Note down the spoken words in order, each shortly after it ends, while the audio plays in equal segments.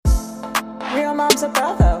Real moms of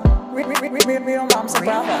Bravo. Real moms of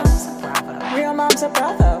Bravo. Real moms of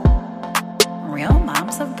Bravo. Real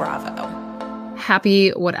moms of Bravo.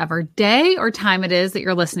 Happy whatever day or time it is that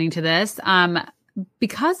you're listening to this.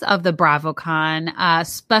 Because of the BravoCon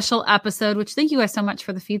special episode, which thank you guys so much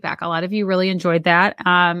for the feedback. A lot of you really enjoyed that.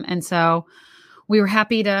 And so we were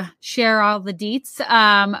happy to share all the deets.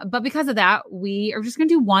 But because of that, we are just going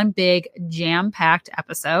to do one big jam-packed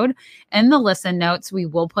episode. In the listen notes, we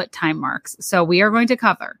will put time marks. So we are going to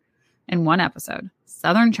cover in one episode,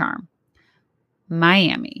 Southern Charm,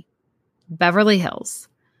 Miami, Beverly Hills,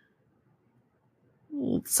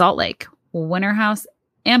 Salt Lake, Winter House,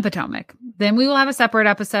 and Potomac. Then we will have a separate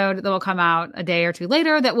episode that will come out a day or two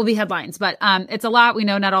later that will be headlines. But it's a lot. We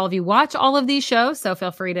know not all of you watch all of these shows, so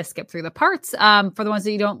feel free to skip through the parts for the ones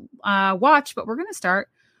that you don't watch. But we're going to start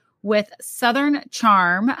with Southern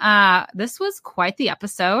Charm. This was quite the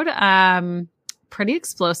episode. Pretty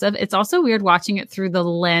explosive. It's also weird watching it through the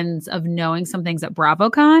lens of knowing some things at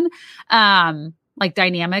BravoCon, like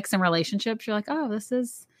dynamics and relationships. You're like, oh, this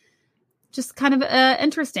is just kind of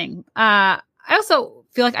interesting. I also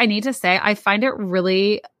feel like I need to say I find it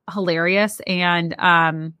really hilarious and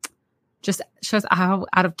just shows how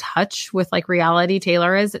out of touch with like reality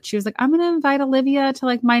Taylor is, that she was like, I'm going to invite Olivia to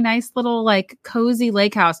like my nice little like cozy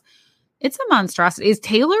lake house. It's a monstrosity. Is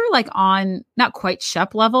Taylor like on not quite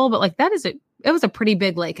Shep level, but like it was a pretty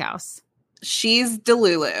big lake house. She's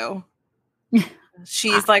Delulu.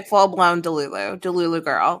 She's like full blown Delulu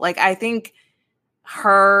girl. Like I think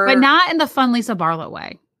her, but not in the fun Lisa Barlow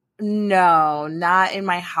way. No, not in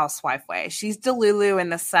my housewife way. She's Delulu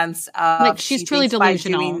in the sense of like she's truly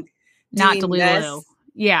delusional, not Delulu.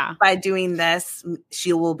 Yeah. By doing this,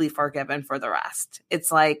 she will be forgiven for the rest.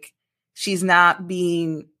 It's like she's not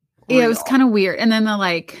being real. Yeah, it was kind of weird. And then the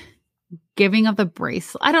like giving of the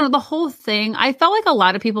bracelet. I don't know, the whole thing. I felt like a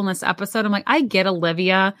lot of people in this episode, I'm like, I get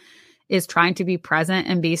Olivia is trying to be present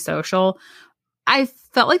and be social. I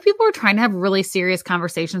felt like people were trying to have really serious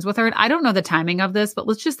conversations with her. And I don't know the timing of this, but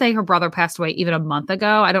let's just say her brother passed away even a month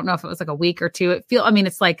ago. I don't know if it was like a week or two.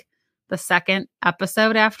 It's like the second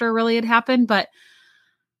episode after it really had happened, but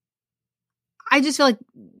I just feel like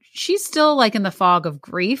she's still like in the fog of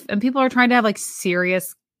grief and people are trying to have like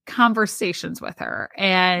serious conversations with her.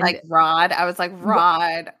 And like Rod, I was like,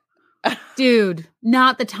 Rod. Dude,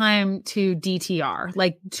 not the time to DTR.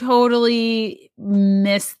 Like totally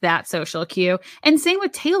missed that social cue. And same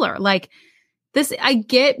with Taylor. Like this, I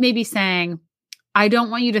get maybe saying, I don't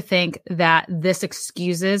want you to think that this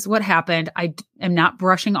excuses what happened. I am not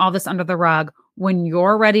brushing all this under the rug. When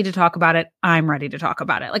you're ready to talk about it, I'm ready to talk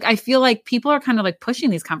about it. Like I feel like people are kind of like pushing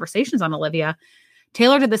these conversations on Olivia.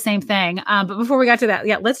 Taylor did the same thing. But before we got to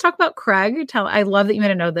that, let's talk about Craig. I love that you made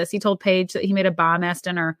a note of this. He told Paige that he made a bomb-ass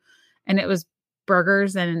dinner and it was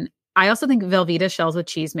burgers. And I also think Velveeta shells with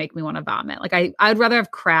cheese make me want to vomit. Like I'd rather have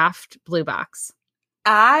Kraft Blue Box.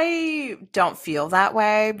 I don't feel that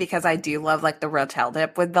way because I do love like the Rotel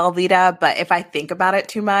dip with Velveeta. But if I think about it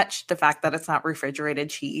too much, the fact that it's not refrigerated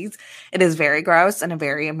cheese, it is very gross and a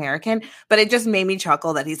very American. But it just made me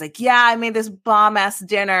chuckle that he's like, yeah, I made this bomb ass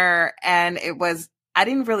dinner. And I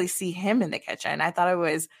didn't really see him in the kitchen. I thought it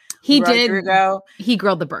was Rodrigo. He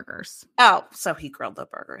grilled the burgers. Oh, so he grilled the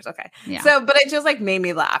burgers. Okay. Yeah. So, but it just like made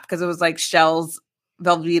me laugh because it was like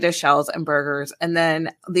Velveeta shells and burgers. And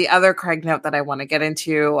then the other Craig note that I want to get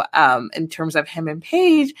into in terms of him and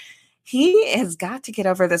Paige, he has got to get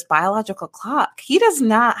over this biological clock. He does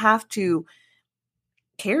not have to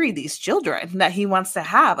carry these children that he wants to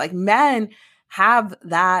have. Like men have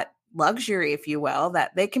that luxury, if you will,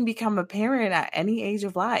 that they can become a parent at any age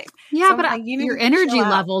of life. Yeah, so but your energy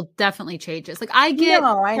level definitely changes. Like I get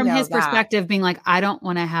from his perspective being like, I don't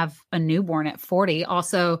want to have a newborn at 40.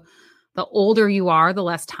 Also, the older you are, the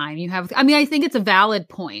less time you have. I mean, I think it's a valid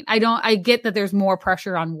point. I get that there's more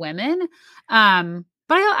pressure on women. But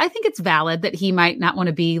I think it's valid that he might not want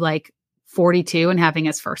to be like 42 and having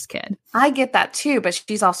his first kid. I get that too, but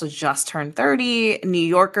she's also just turned 30. New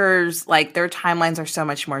Yorkers, like their timelines are so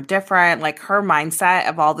much more different. Like her mindset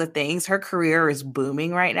of all the things, her career is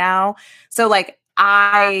booming right now. So like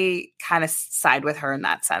I kind of side with her in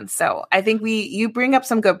that sense. So I think you bring up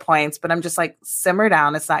some good points, but I'm just like, simmer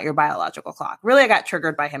down. It's not your biological clock. Really, I got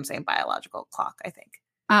triggered by him saying biological clock, I think.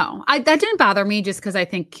 Oh, that didn't bother me just because I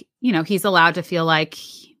think, he's allowed to feel like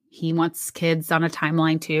he wants kids on a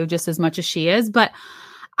timeline too, just as much as she is. But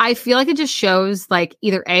I feel like it just shows like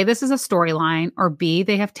either A, this is a storyline, or B,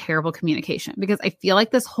 they have terrible communication. Because I feel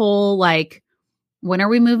like this whole like, when are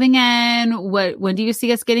we moving in? When do you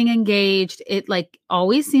see us getting engaged? It like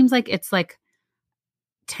always seems like it's like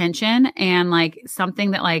tension and like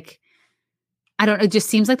something that like, I don't know. It just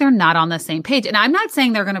seems like they're not on the same page. And I'm not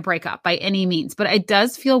saying they're going to break up by any means, but it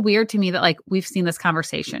does feel weird to me that like we've seen this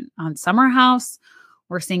conversation on Summer House.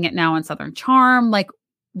 We're seeing it now on Southern Charm. Like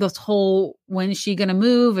this whole, when is she going to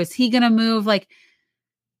move? Is he going to move? Like,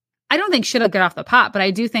 I don't think shit'll get off the pot, but I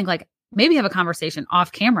do think like maybe have a conversation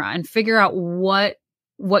off camera and figure out what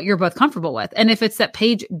you're both comfortable with. And if it's that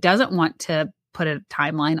Paige doesn't want to put a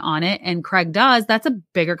timeline on it and Craig does, that's a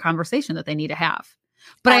bigger conversation that they need to have.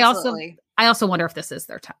 But Absolutely. I also wonder if this is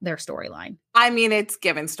their storyline. I mean, it's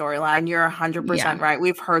given storyline. You're 100% right.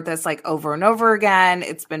 We've heard this like over and over again.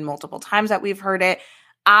 It's been multiple times that we've heard it.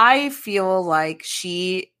 I feel like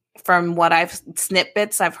from what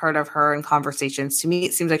snippets I've heard of her in conversations, to me,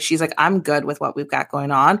 it seems like she's like, I'm good with what we've got going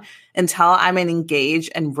on until I'm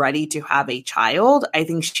engaged and ready to have a child. I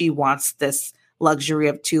think she wants this luxury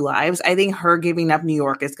of 2 lives. I think her giving up New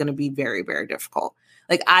York is going to be very, very difficult.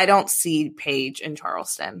 Like, I don't see Paige in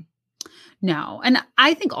Charleston. No. And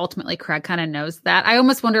I think ultimately Craig kind of knows that. I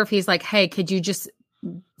almost wonder if he's like, hey, could you just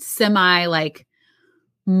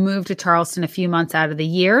move to Charleston a few months out of the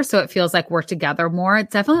year so it feels like we're together more.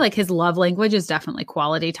 It's definitely like his love language is definitely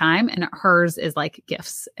quality time and hers is like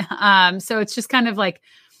gifts. So it's just kind of like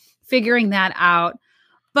figuring that out.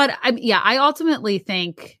 But I ultimately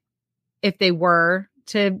think if they were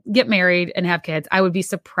to get married and have kids, I would be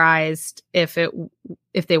surprised if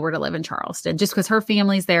they were to live in Charleston, just because her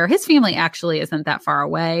family's there. His family actually isn't that far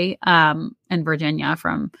away in Virginia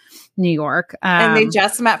from New York. And they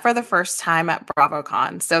just met for the first time at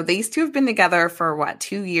BravoCon. So these two have been together for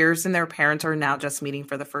 2 years, and their parents are now just meeting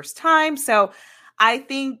for the first time. So I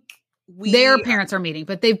think their parents are meeting,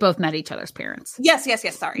 but they've both met each other's parents. Yes.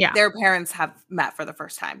 Sorry. Yeah. Their parents have met for the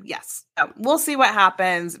first time. Yes. So we'll see what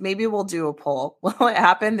happens. Maybe we'll do a poll. Will it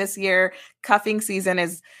happen this year? Cuffing season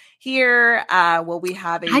is here. Will we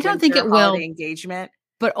have I don't think it will. Engagement?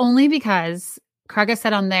 But only because Craig has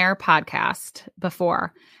said on their podcast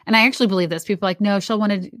before, and I actually believe this, people are like, no, she'll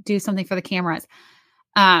want to do something for the cameras.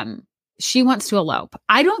 She wants to elope.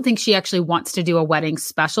 I don't think she actually wants to do a wedding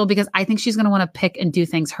special because I think she's going to want to pick and do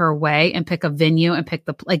things her way and pick a venue and pick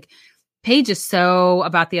Paige is so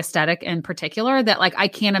about the aesthetic in particular that like, I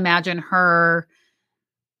can't imagine her,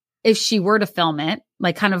 if she were to film it,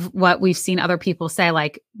 like kind of what we've seen other people say,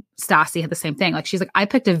 like Stassi had the same thing. Like, she's like, I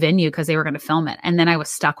picked a venue because they were going to film it. And then I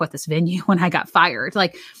was stuck with this venue when I got fired.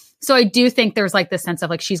 Like, so I do think there's like this sense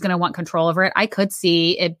of like, she's going to want control over it. I could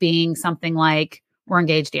see it being something like, we're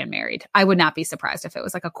engaged and married. I would not be surprised if it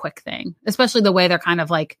was like a quick thing, especially the way they're kind of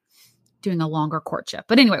like doing a longer courtship.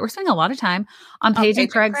 But anyway, we're spending a lot of time on Paige and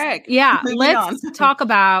Craig. Yeah. Let's talk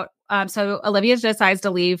about, so Olivia decides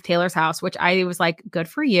to leave Taylor's house, which I was like, good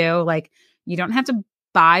for you. Like, you don't have to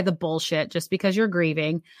buy the bullshit just because you're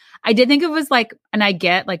grieving. I did think it was like, and I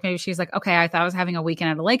get like, maybe she's like, okay, I thought I was having a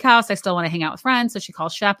weekend at a lake house. I still want to hang out with friends. So she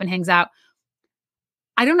calls Shep and hangs out.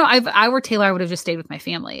 I don't know. If I were Taylor, I would have just stayed with my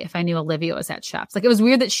family if I knew Olivia was at Shep's. Like, it was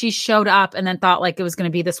weird that she showed up and then thought like it was going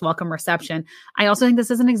to be this welcome reception. I also think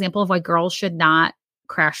this is an example of why girls should not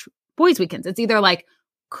crash boys' weekends. It's either like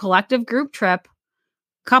collective group trip,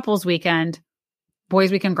 couples weekend,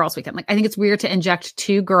 boys' weekend, girls' weekend. Like, I think it's weird to inject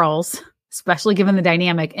 2 girls, especially given the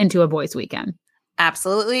dynamic, into a boys' weekend.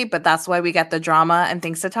 Absolutely. But that's why we get the drama and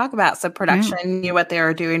things to talk about. So production knew what they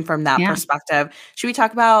were doing from that perspective. Should we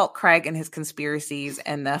talk about Craig and his conspiracies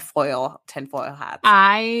and the tinfoil hats?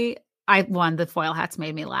 I won. The foil hats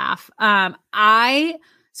made me laugh. I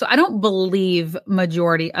don't believe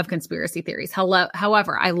majority of conspiracy theories.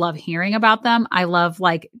 However, I love hearing about them. I love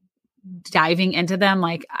like diving into them.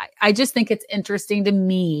 Like, I just think it's interesting to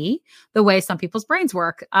me the way some people's brains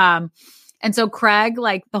work. And so Craig,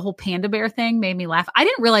 like the whole panda bear thing made me laugh. I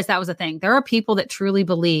didn't realize that was a thing. There are people that truly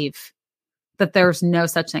believe that there's no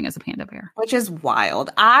such thing as a panda bear. Which is wild.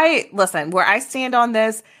 Listen, where I stand on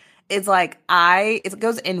this is like, it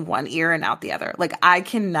goes in one ear and out the other. Like, I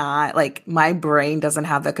cannot, like, my brain doesn't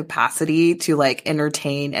have the capacity to like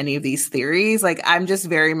entertain any of these theories. Like, I'm just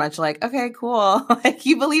very much like, okay, cool. Like,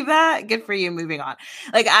 you believe that? Good for you. Moving on.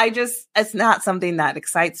 Like, it's not something that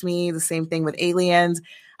excites me. The same thing with aliens.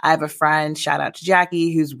 I have a friend, shout out to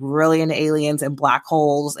Jackie, who's really into aliens and black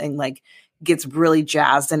holes and like gets really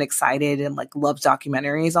jazzed and excited and like loves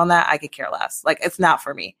documentaries on that. I could care less. Like, it's not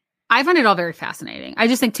for me. I find it all very fascinating. I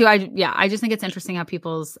just think too, I just think it's interesting how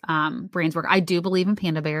people's brains work. I do believe in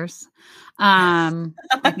panda bears. I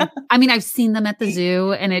mean, I've seen them at the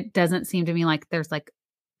zoo and it doesn't seem to me like there's like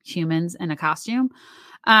humans in a costume.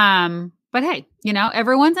 But hey,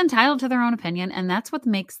 everyone's entitled to their own opinion, and that's what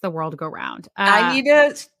makes the world go round. I need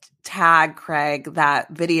to tag Craig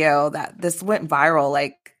that video that this went viral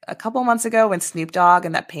like a couple months ago when Snoop Dogg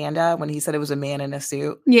and that panda, when he said it was a man in a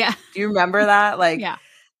suit. Yeah. Do you remember that? Like, Yeah.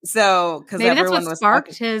 So, because maybe that's everyone what was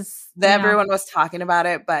sparked talking, his. everyone was talking about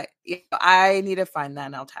it, but I need to find that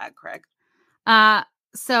and I'll tag Craig.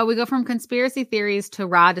 So we go from conspiracy theories to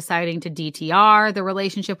Rod deciding to DTR the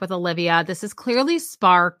relationship with Olivia. This is clearly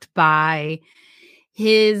sparked by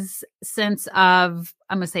his sense of,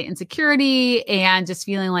 I'm going to say, insecurity and just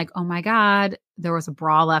feeling like, oh my God, there was a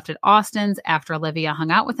bra left at Austin's after Olivia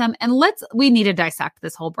hung out with him. And we need to dissect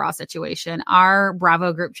this whole bra situation. Our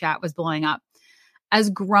Bravo group chat was blowing up. As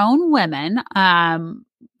grown women, Vanessa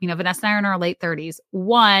and I are in our late 30s.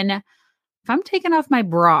 One, if I'm taking off my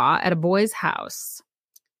bra at a boy's house,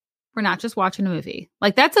 we're not just watching a movie.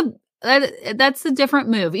 Like that's a different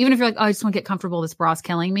move. Even if you're like, oh, I just want to get comfortable. This bra's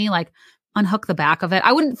killing me. Like unhook the back of it.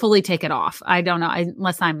 I wouldn't fully take it off. I don't know.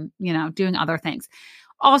 Unless I'm, doing other things.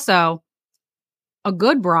 Also, a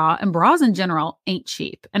good bra and bras in general ain't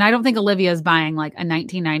cheap. And I don't think Olivia is buying like a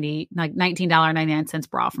 $19.99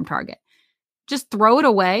 bra from Target. Just throw it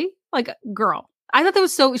away. Like, girl, I thought that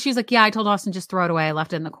was so, she's like, yeah, I told Austin, just throw it away. I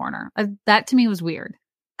left it in the corner. That to me was weird.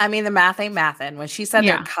 I mean, the math ain't mathin'. When she said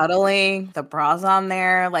they're cuddling, the bra's on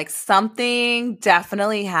there, like something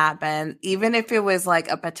definitely happened. Even if it was like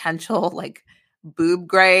a potential like boob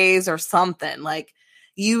graze or something, like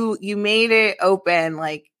you made it open,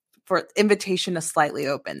 like for invitation to slightly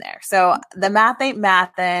open there. So the math ain't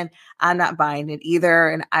mathin'. I'm not buying it either.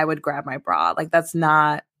 And I would grab my bra. Like that's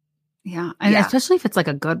not. Yeah. And especially if it's like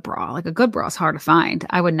a good bra. Like a good bra is hard to find.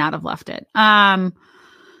 I would not have left it.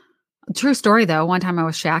 True story though. One time I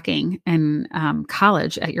was shacking in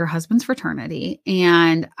college at your husband's fraternity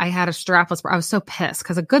and I had a strapless bra. I was so pissed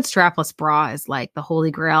because a good strapless bra is like the holy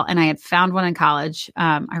grail. And I had found one in college.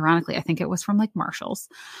 Ironically, I think it was from like Marshall's,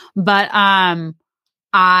 but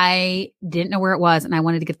I didn't know where it was. And I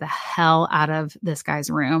wanted to get the hell out of this guy's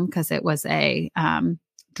room because it was a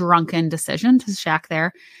drunken decision to shack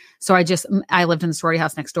there. So I lived in the sorority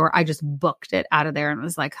house next door. I just booked it out of there and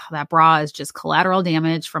was like, oh, that bra is just collateral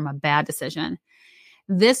damage from a bad decision.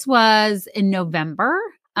 This was in November.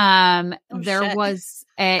 Was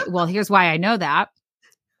here's why I know that.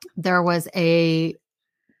 There was a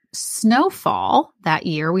snowfall that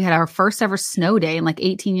year. We had our first ever snow day in like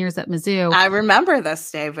 18 years at Mizzou. I remember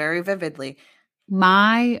this day very vividly.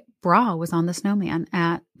 My bra was on the snowman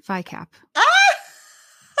at Phi Cap.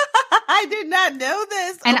 I did not know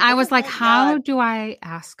this. And I was like, how do I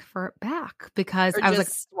ask for it back? Because I was like,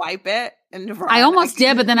 swipe it. And I almost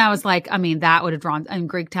did. But then I was like, I mean, that would have drawn in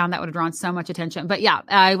Greektown, that would have drawn so much attention. But yeah,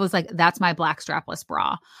 I was like, that's my black strapless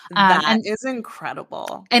bra. That is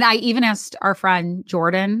incredible. And I even asked our friend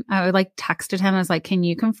Jordan, I like texted him. I was like, can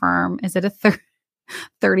you confirm? Is it a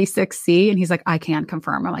 36C? And he's like, I can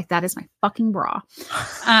confirm. I'm like, that is my fucking bra.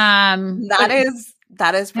 That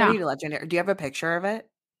is pretty legendary. Do you have a picture of it?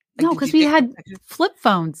 Like, no, because we had flip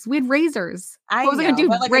phones. We had razors. What was I going to do?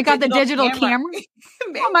 Like break out the digital camera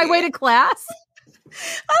on my way to class?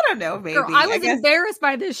 I don't know, maybe. Girl, I was embarrassed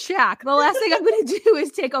by this shack. The last thing I'm going to do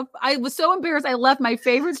is I was so embarrassed I left my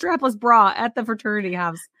favorite strapless bra at the fraternity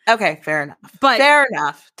house. Okay, fair enough. But fair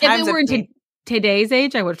enough. If it were in today's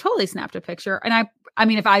age, I would have totally snapped a picture. And I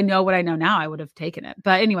mean, if I know what I know now, I would have taken it.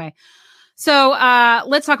 But anyway, so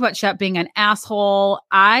let's talk about Shep being an asshole.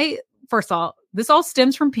 First of all, this all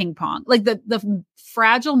stems from ping pong, like the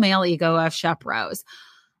fragile male ego of Shep Rose.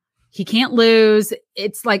 He can't lose.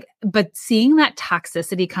 It's like, but seeing that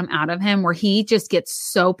toxicity come out of him where he just gets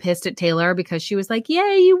so pissed at Taylor because she was like,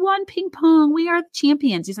 yay, you won ping pong. We are the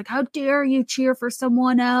champions. He's like, how dare you cheer for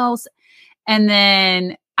someone else? And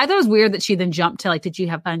then I thought it was weird that she then jumped to like, did you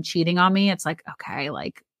have fun cheating on me? It's like, okay,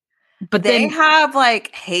 like, but they have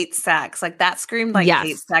like hate sex, like that screamed like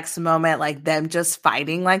hate sex moment, like them just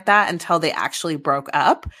fighting like that until they actually broke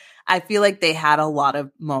up. I feel like they had a lot of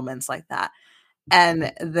moments like that.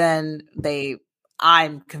 And then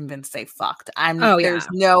I'm convinced they fucked. There's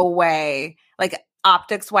no way, like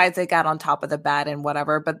optics wise, they got on top of the bed and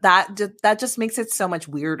whatever, but that just makes it so much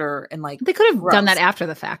weirder. And like, they could have done that after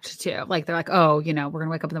the fact too. Like they're like, oh, we're going to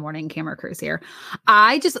wake up in the morning and camera crews here.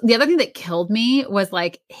 The other thing that killed me was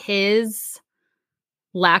like his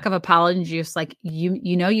lack of apology. Just like,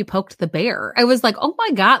 you poked the bear. I was like, oh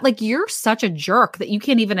my God, like you're such a jerk that you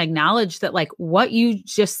can't even acknowledge that like what you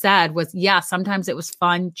just said was, sometimes it was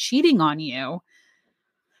fun cheating on you.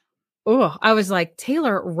 Oh, I was like,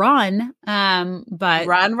 Taylor, run. But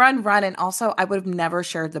run. And also I would have never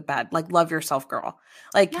shared the bed. Like, love yourself, girl.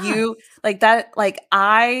 Like you, like that, like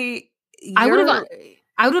I would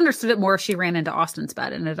have understood it more if she ran into Austin's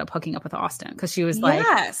bed and ended up hooking up with Austin. Cause she was like,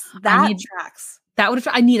 yes, that tracks. that would,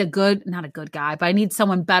 I need not a good guy, but I need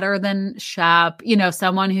someone better than Shep, you know,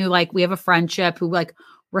 someone who like, we have a friendship, who like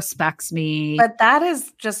respects me. But that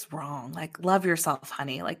is just wrong. Like, love yourself,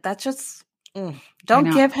 honey. Like, that's just,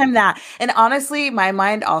 don't give him that. And honestly, my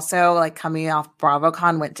mind also, like, coming off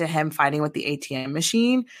BravoCon, went to him fighting with the ATM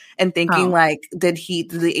machine and thinking, like, did the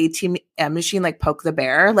ATM machine, like, poke the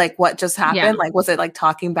bear? Like, what just happened? Yeah. Like, was it, like,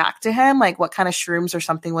 talking back to him? Like, what kind of shrooms or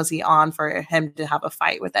something was he on for him to have a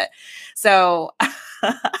fight with it? So, I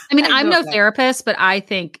mean, I'm no therapist, but I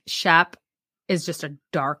think Shep is just a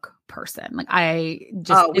dark person. Like,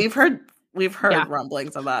 We've heard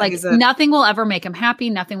rumblings of that. Like, nothing will ever make him happy.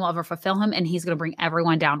 Nothing will ever fulfill him. And he's going to bring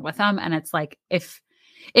everyone down with him. And it's like, if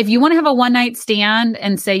you want to have a one night stand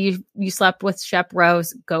and say you slept with Shep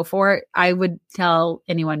Rose, go for it. I would tell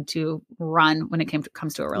anyone to run when it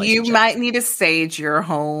comes to a relationship. You might need to sage your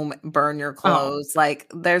home, burn your clothes. Like,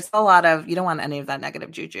 there's a lot of, you don't want any of that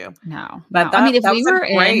negative juju. No. But I mean, if we were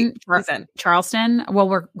in Charleston, well,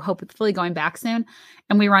 we're hopefully going back soon,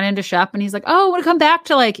 and we run into Shep and he's like, oh, I want to come back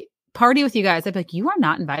to like party with you guys. I'd be like, you are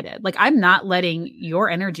not invited. Like, I'm not letting your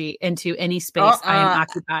energy into any space I am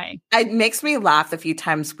occupying. It makes me laugh the few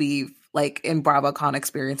times we've, like, in BravoCon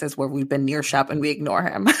experiences where we've been near Shep and we ignore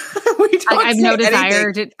him. I've no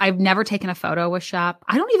desire to, I've never taken a photo with Shep.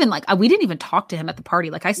 I don't even we didn't even talk to him at the party.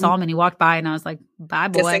 Like, I saw him and he walked by and I was like, bye,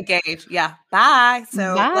 boy. Disengage. Yeah. Bye.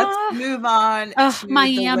 So let's move on.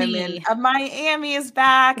 Miami. Miami is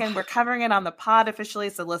back and we're covering it on the pod officially.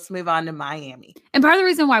 So let's move on to Miami. And part of the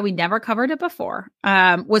reason why we never covered it before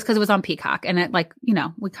was because it was on Peacock. And it, like, you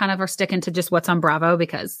know, we kind of are sticking to just what's on Bravo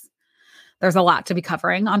because there's a lot to be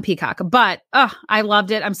covering on Peacock. But I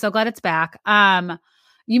loved it. I'm so glad it's back.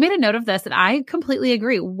 You made a note of this, and I completely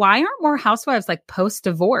agree. Why aren't more housewives, like,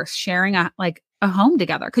 post-divorce sharing a home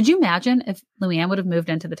together? Could you imagine if Luann would have moved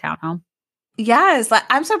into the townhome? Yes,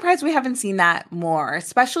 I'm surprised we haven't seen that more,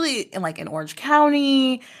 especially in Orange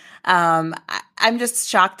County. I'm just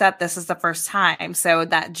shocked that this is the first time. So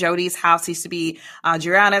that Jody's house used to be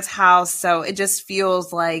Adriana's house. So it just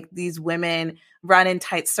feels like these women run in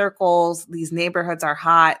tight circles. These neighborhoods are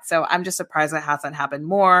hot. So I'm just surprised it hasn't happened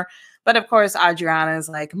more. But of course, Adriana's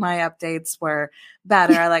like, my updates were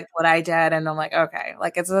better. I liked what I did. And I'm like, okay,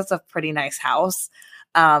 like, it's a pretty nice house.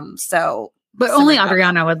 But only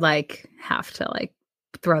Adriana would have to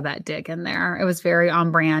throw that dig in there. It was very on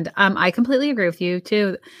brand. I completely agree with you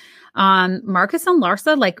too. Marcus and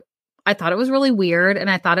Larsa, I thought it was really weird. And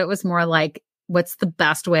I thought it was more like, what's the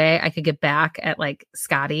best way I could get back at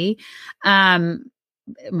Scotty?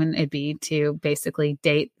 When it'd be to basically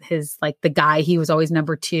date his, the guy he was always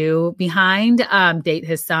number 2 behind, date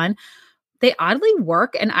his son. They oddly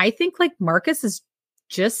work. And I think Marcus is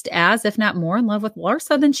just as, if not more, in love with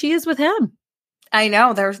Larsa than she is with him. I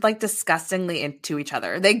know. They're disgustingly into each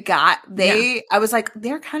other. I was like,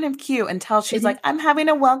 they're kind of cute until she's like, I'm having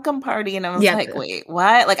a welcome party. And I was like, wait,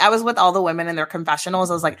 what? I was with all the women in their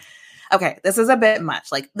confessionals. I was like, okay, this is a bit much.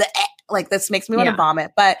 This makes me want to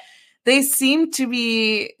vomit. But they seem to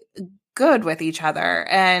be good with each other.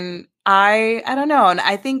 And I don't know. And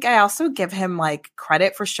I think I also give him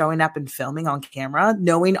credit for showing up and filming on camera,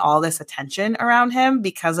 knowing all this attention around him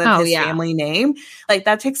because of his family name.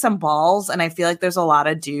 That takes some balls. And I feel like there's a lot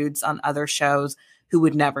of dudes on other shows who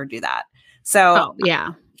would never do that. So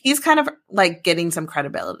he's kind of getting some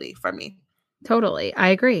credibility from me. Totally. I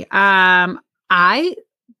agree. I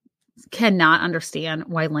cannot understand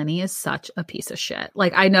why Lenny is such a piece of shit.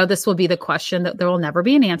 I know this will be the question that there will never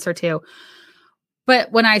be an answer to.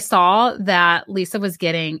 But when I saw that Lisa was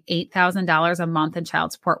getting $8,000 a month in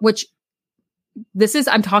child support, which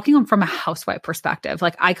I'm talking from a housewife perspective.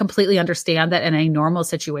 I completely understand that in a normal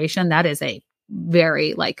situation, that is a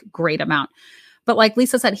very great amount. But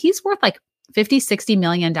Lisa said, he's worth $50-60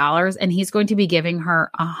 million and he's going to be giving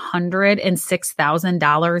her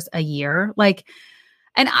 $106,000 a year.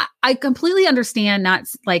 And I completely understand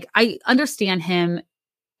I understand him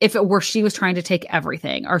if it were she was trying to take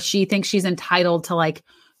everything or she thinks she's entitled to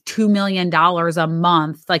 $2 million a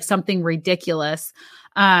month, something ridiculous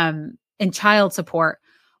in child support.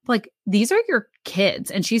 These are your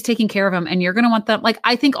kids and she's taking care of them and you're going to want them.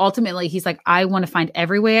 I think ultimately he's I want to find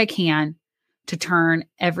every way I can to turn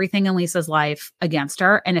everything in Lisa's life against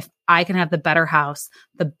her. And if I can have the better house,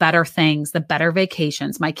 the better things, the better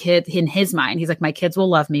vacations, my kid, in his mind, he's my kids will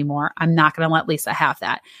love me more. I'm not going to let Lisa have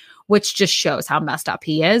that, which just shows how messed up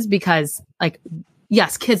he is because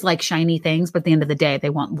yes, kids like shiny things, but at the end of the day,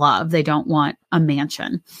 they want love. They don't want a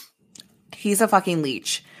mansion. He's a fucking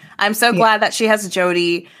leech. I'm so glad that she has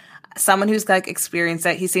Jody, someone who's experienced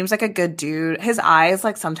it. He seems like a good dude. His eyes,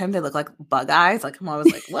 sometimes they look like bug eyes. I'm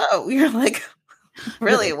always whoa, you're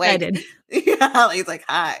really awake. excited. Yeah, he's like,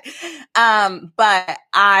 hi. But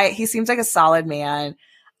he seems like a solid man.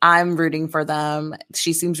 I'm rooting for them.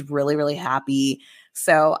 She seems really, really happy.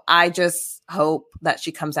 So I just hope that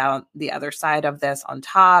she comes out the other side of this on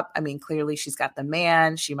top. I mean, clearly she's got the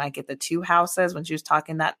man. She might get the 2 houses. When she was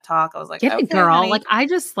talking that talk, I was like, Get okay, it, girl. honey. Like, I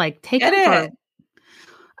just like take Get it for it.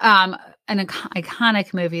 an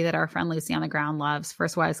iconic movie that our friend Lucy on the Ground loves,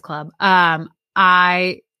 First Wives Club.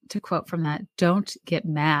 To quote from that, don't get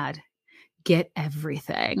mad. Get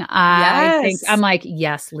everything. I think Yes. I'm like,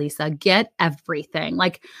 yes, Lisa, get everything.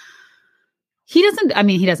 Like he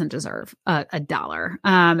doesn't deserve a dollar.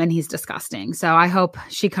 And he's disgusting. So I hope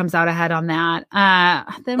she comes out ahead on that.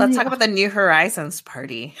 Then Let's talk about the New Horizons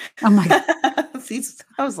party. Oh my God.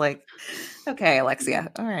 I was like, okay,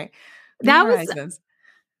 Alexia. All right. That was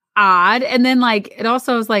odd. And then like, it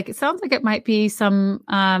also was like, it sounds like it might be some,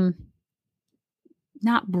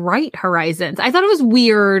 not bright horizons. I thought it was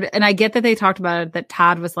weird. And I get that they talked about it, that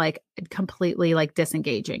Todd was like completely like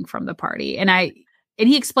disengaging from the party. And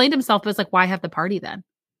he explained himself, but it's like, why have the party then?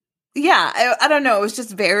 Yeah, I don't know. It was just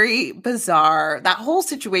very bizarre. That whole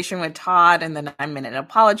situation with Todd and the 9-minute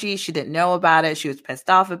apology, she didn't know about it. She was pissed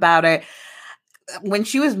off about it. When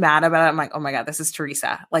she was mad about it, I'm like, oh my God, this is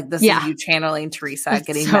Teresa. Like, this is you channeling Teresa,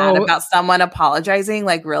 getting mad about someone apologizing.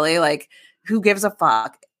 Like, really? Like, who gives a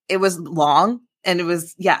fuck? It was long. And it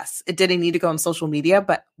was, yes, it didn't need to go on social media,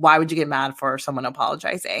 but why would you get mad for someone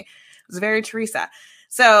apologizing? It was very Teresa.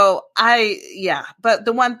 So but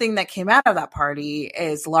the one thing that came out of that party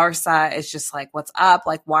is Larsa is just like, what's up?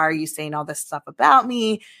 Like, why are you saying all this stuff about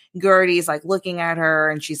me? Gertie's like looking at her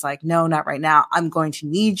and she's like, no, not right now. I'm going to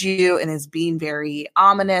need you. And is being very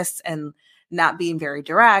ominous and not being very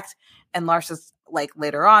direct. And Larsa's like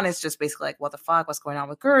later on is just basically like, what the fuck? What's going on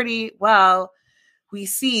with Gertie? Well, we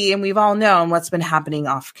see, and we've all known what's been happening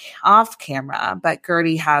off camera, but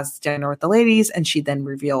Gertie has dinner with the ladies and she then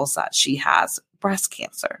reveals that she has breast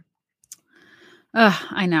cancer.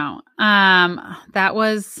 I know. That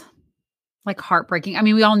was like heartbreaking. I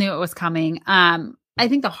mean, we all knew it was coming. I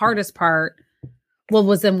think the hardest part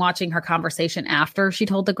was in watching her conversation after she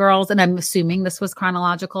told the girls, and I'm assuming this was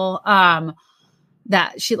chronological,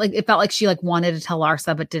 that she like, it felt like she like wanted to tell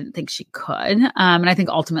Larsa, but didn't think she could. And I think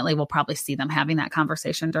ultimately we'll probably see them having that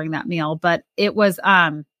conversation during that meal, but it was,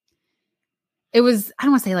 I don't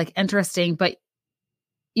want to say like interesting, but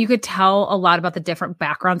you could tell a lot about the different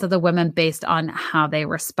backgrounds of the women based on how they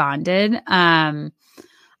responded. I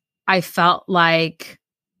felt like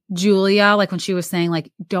Julia, like when she was saying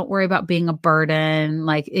like, don't worry about being a burden,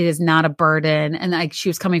 like it is not a burden. And like, she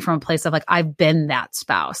was coming from a place of like, I've been that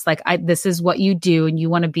spouse. Like this is what you do and you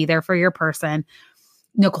want to be there for your person.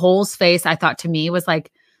 Nicole's face, I thought to me was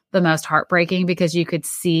like the most heartbreaking because you could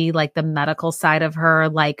see like the medical side of her,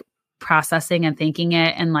 like processing and thinking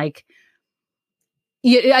it. And like,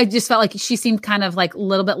 I just felt like she seemed kind of like a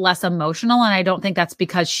little bit less emotional. And I don't think that's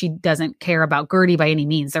because she doesn't care about Gertie by any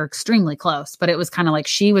means. They're extremely close, but it was kind of like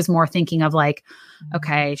she was more thinking of like,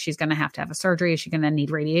 okay, she's going to have a surgery. Is she going to need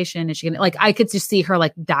radiation? Is she going to like, I could just see her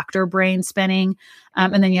like doctor brain spinning.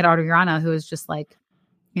 And then you had Adriana, who was just like,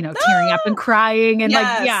 tearing up and crying. And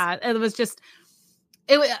like, yeah, it was just,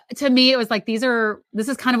 to me, it was like, this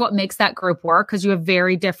is kind of what makes that group work. Cause you have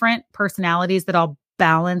very different personalities that all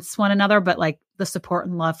balance one another, but like the support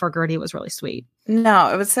and love for Gertie was really sweet.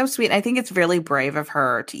 No, it was so sweet. I think it's really brave of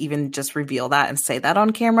her to even just reveal that and say that on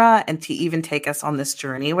camera and to even take us on this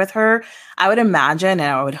journey with her. I would imagine and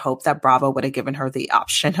I would hope that Bravo would have given her the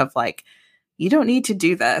option of like, you don't need to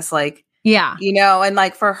do this. Like, yeah, and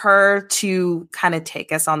like for her to kind of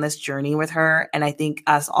take us on this journey with her. And I think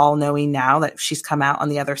us all knowing now that she's come out on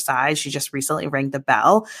the other side, she just recently rang the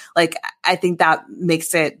bell. Like, I think that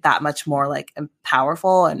makes it that much more like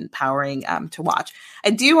powerful and empowering to watch.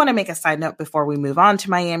 I do want to make a side note before we move on to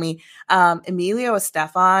Miami. Emilio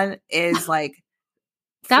Estefan is like,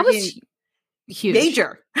 that was huge.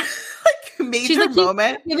 Major. Major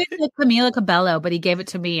moment. He gave it to Camila Cabello, but he gave it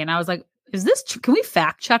to me. And I was like, is this can we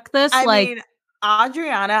fact check this? I mean,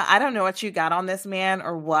 Adriana, I don't know what you got on this man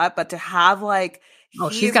or what, but to have like,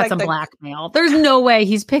 she's got like some blackmail. There's no way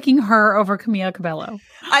he's picking her over Camila Cabello.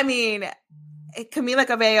 I mean, Camila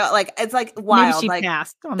Cabello, like it's like wild. Maybe she like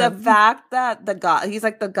passed on the fact that he's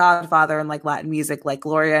like the godfather in like Latin music. Like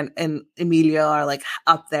Gloria and Emilio are like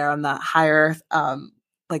up there on the higher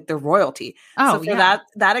like the royalty. So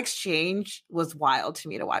that exchange was wild to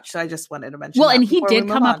me to watch. So I just wanted to mention. Well, and he did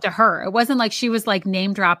come up to her. It wasn't like she was like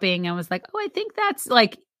name dropping and was like, oh, I think that's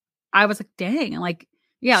like, I was like, dang. And like,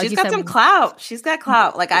 yeah, she's got some clout. She's got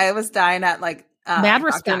clout. Like I was dying at like Mad Dr.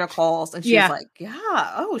 respect. Nicole's, and she was like,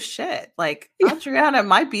 yeah, oh shit, like Adriana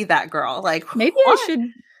might be that girl. Like, maybe what? I should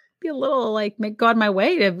be a little like go on my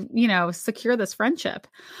way to, secure this friendship.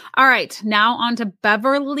 All right, now on to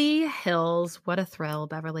Beverly Hills. What a thrill,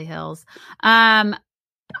 Beverly Hills.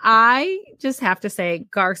 I just have to say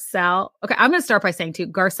Garcelle. Okay, I'm going to start by saying too,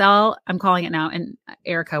 Garcelle, I'm calling it now, and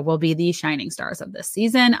Erica will be the shining stars of this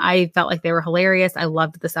season. I felt like they were hilarious. I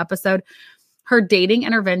loved this episode. Her dating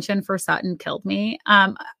intervention for Sutton killed me.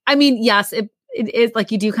 I mean, yes, it is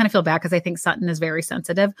like you do kind of feel bad because I think Sutton is very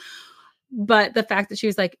sensitive. But the fact that she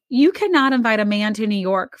was like, you cannot invite a man to New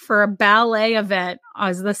York for a ballet event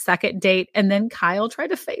as the second date. And then Kyle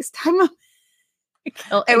tried to FaceTime him.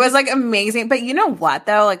 It was like amazing. But you know what,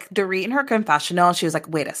 though? Like Dorit in her confessional, she was like,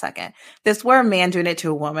 wait a second. This were a man doing it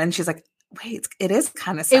to a woman. She's like, wait, it is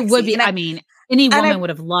kind of sexy. It would be. I mean, any woman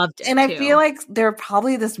would have loved it. And I feel like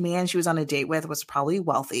this man she was on a date with was probably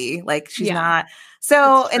wealthy. Like she's not.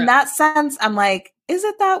 So in that sense, I'm like, is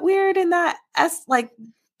it that weird in that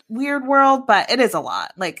weird world? But it is a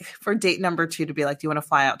lot. Like for date number 2 to be like, do you want to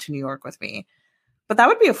fly out to New York with me? But that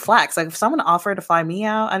would be a flex. Like if someone offered to fly me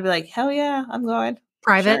out, I'd be like, hell yeah, I'm going.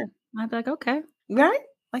 Private. Sure. I'd be like, okay. Right?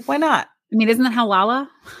 Like, why not? I mean, isn't that how Lala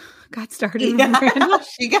got started? Yeah.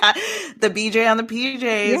 She got the BJ on the PJs.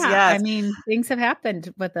 Yeah. Yes. I mean, things have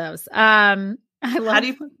happened with those. How do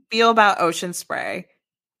you feel about Ocean Spray?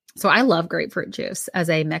 So I love grapefruit juice as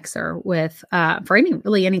a mixer with for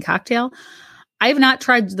any cocktail. I have not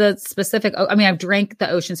tried the specific. I mean, I've drank the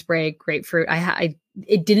Ocean Spray grapefruit.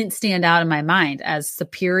 It didn't stand out in my mind as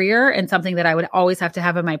superior and something that I would always have to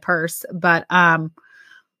have in my purse. But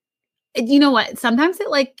you know what? Sometimes it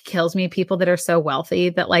like kills me. People that are so wealthy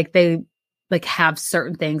that like they like have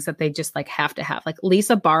certain things that they just like have to have. Like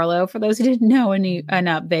Lisa Barlow, for those who didn't know, in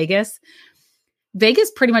Vegas. Vegas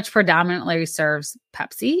pretty much predominantly serves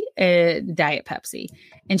Pepsi, Diet Pepsi,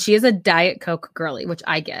 and she is a Diet Coke girly, which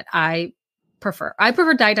I get. I prefer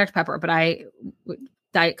Diet Dr. Pepper, but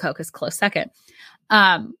Diet Coke is close second.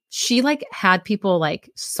 She like had people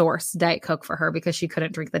like source Diet Coke for her because she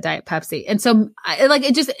couldn't drink the Diet Pepsi. And so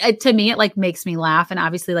to me, it like makes me laugh. And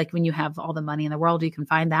obviously like when you have all the money in the world, you can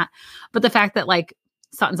find that. But the fact that like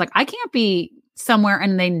Sutton's like, I can't be somewhere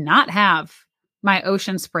and they not have my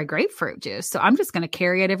Ocean Spray grapefruit juice. So I'm just going to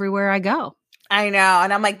carry it everywhere I go. I know.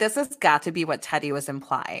 And I'm like, this has got to be what Teddy was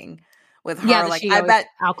implying with her. Yeah, like I bet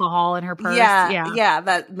alcohol in her purse. Yeah.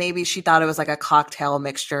 That maybe she thought it was like a cocktail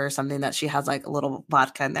mixture or something, that she has like a little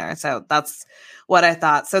vodka in there. So that's what I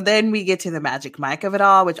thought. So then we get to the Magic Mike of it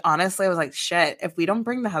all, which honestly I was like, shit, if we don't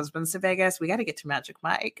bring the husbands to Vegas, we got to get to Magic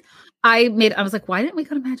Mike. I was like, why didn't we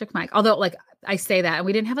go to Magic Mike? Although like I say that and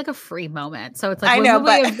we didn't have like a free moment. So it's like,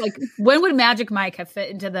 when would Magic Mike have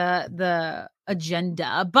fit into the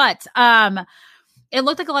agenda? But it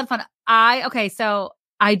looked like a lot of fun. So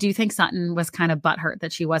I do think Sutton was kind of butthurt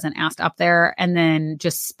that she wasn't asked up there and then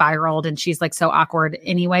just spiraled, and she's like so awkward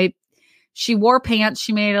anyway. She wore pants.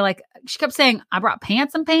 She kept saying, I brought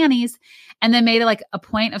pants and panties, and then made it like a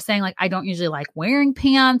point of saying like, I don't usually like wearing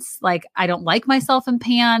pants. Like I don't like myself in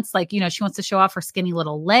pants. Like, she wants to show off her skinny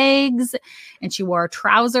little legs, and she wore a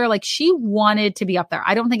trouser. Like she wanted to be up there.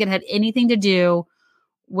 I don't think it had anything to do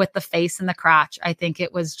with the face and the crotch. I think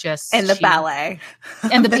it was just and the ballet.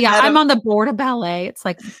 And I'm on the board of ballet. It's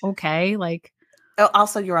like, okay, like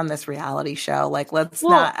also you're on this reality show. Like let's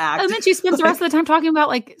not act. And then she spends the rest of the time talking about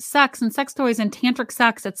like sex and sex toys and tantric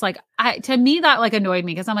sex. It's like to me that like annoyed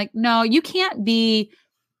me because I'm like, no, you can't be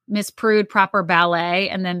Miss Prude proper ballet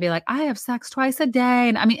and then be like, I have sex twice a day.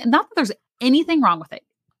 And I mean, not that there's anything wrong with it.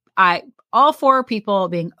 All for people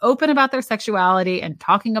being open about their sexuality and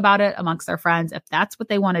talking about it amongst their friends if that's what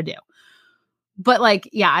they want to do. But like,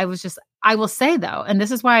 yeah, I will say though, and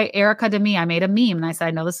this is why Erica, to me, I made a meme and I said,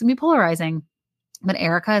 I know this is going to be polarizing, but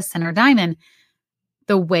Erica is Senator Diamond.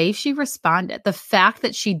 The way she responded, the fact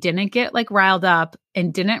that she didn't get like riled up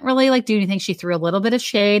and didn't really like do anything. She threw a little bit of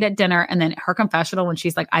shade at dinner, and then her confessional when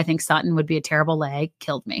she's like, I think Sutton would be a terrible leg,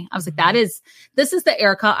 killed me. I was like, this is the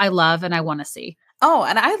Erica I love and I want to see. Oh,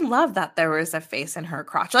 and I love that there was a face in her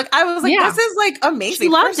crotch. Like I was like, this is like amazing. She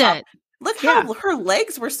loved it. Look how her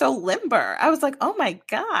legs were so limber. I was like, oh my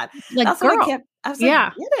God. Like, that's girl. what I kept. I was like, I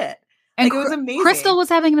get it. And like, it was amazing. Crystal was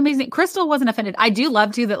having an amazing. Crystal wasn't offended. I do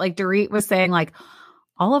love too that like Dorit was saying like,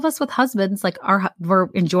 all of us with husbands like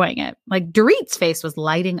were enjoying it. Like Dorit's face was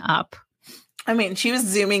lighting up. I mean, she was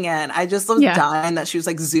zooming in. I just was dying that she was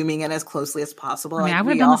like zooming in as closely as possible. I mean, like, I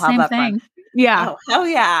would have done the same thing. Yeah. Oh, hell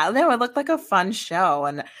yeah. No, it looked like a fun show.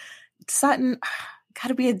 And Sutton,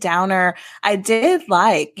 gotta be a downer. I did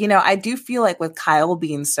like, I do feel like with Kyle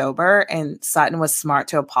being sober and Sutton was smart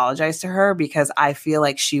to apologize to her because I feel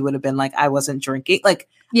like she would have been like, I wasn't drinking. Like,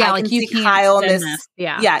 Yeah, I like can you see can't Kyle in spin this. this.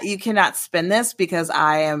 Yeah. Yeah, you cannot spin this because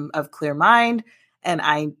I am of clear mind and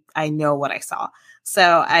I know what I saw.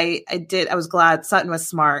 So I was glad Sutton was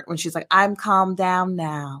smart when she's like, I'm calm down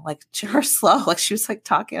now. Like, her slow. Like, she was like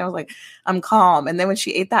talking. I was like, I'm calm. And then when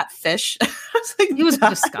she ate that fish, I was like, It was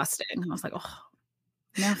 "Done." disgusting. I was like, oh,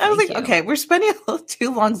 no, I was thank like, you. okay, we're spending a little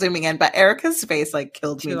too long zooming in, but Erica's face like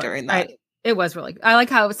killed me during that. It was really, I like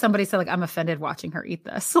how somebody said, like, I'm offended watching her eat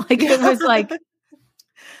this. Like, it was like,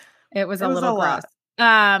 it was a little gross.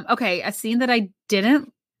 Okay. A scene that I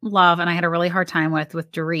didn't love and I had a really hard time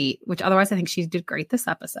with Dorit, which otherwise I think she did great this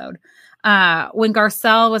episode. When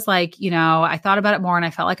Garcelle was like, I thought about it more and I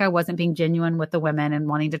felt like I wasn't being genuine with the women and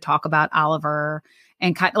wanting to talk about Oliver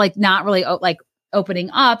and kind of like not really like opening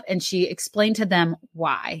up. And she explained to them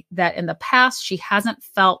why, that in the past, she hasn't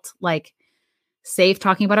felt like safe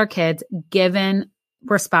talking about our kids, given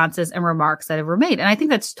responses and remarks that were made. And I think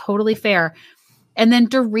that's totally fair. And then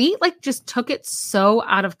Dorit like just took it so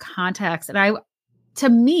out of context. And to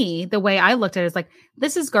me, the way I looked at it is like,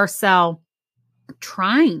 this is Garcelle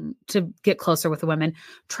trying to get closer with the women,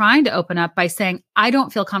 trying to open up by saying, I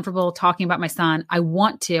don't feel comfortable talking about my son. I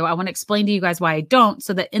want to explain to you guys why I don't,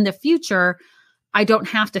 so that in the future, I don't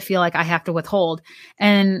have to feel like I have to withhold.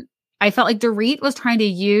 And I felt like Dorit was trying to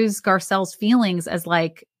use Garcelle's feelings as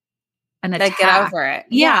like an attack. Like, get over it.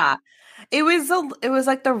 Yeah. It was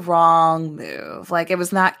like the wrong move. Like, it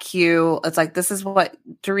was not cute. It's like, this is what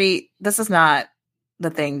Dorit, this is not the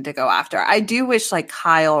thing to go after. I do wish like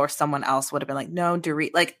Kyle or someone else would have been like, no,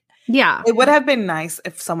 Dorit. Like, yeah, it would have been nice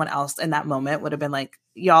if someone else in that moment would have been like,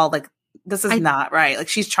 y'all, like, this is not right. Like,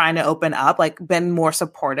 she's trying to open up, like, been more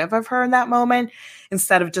supportive of her in that moment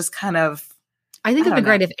instead of just kind of. I think it'd be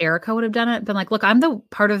great if Erica would have done it, been like, look, I'm the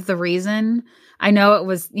part of the reason. I know it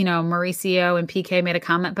was, Mauricio and PK made a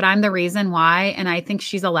comment, but I'm the reason why. And I think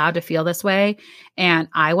she's allowed to feel this way. And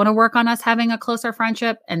I want to work on us having a closer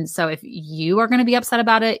friendship. And so if you are going to be upset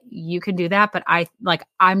about it, you can do that. But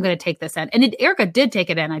I'm going to take this in. And Erica did take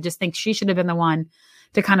it in. I just think she should have been the one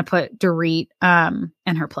to kind of put Dorit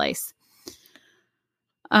in her place.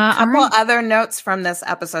 A couple other notes from this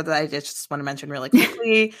episode that I just want to mention really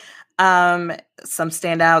quickly. Some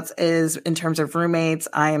standouts is in terms of roommates,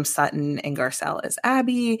 I am Sutton and Garcelle is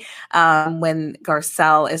Abby. When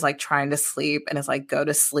Garcelle is like trying to sleep and is like, go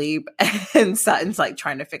to sleep, and Sutton's like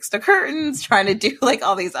trying to fix the curtains, trying to do like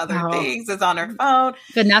all these other things, is on her phone.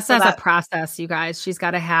 Vanessa has a process, you guys. She's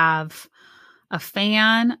got to have a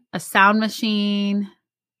fan, a sound machine.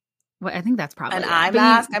 Well, I think that's probably an eye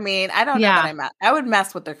mask. I mean, I don't know that I would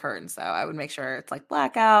mess with the curtains though. I would make sure it's like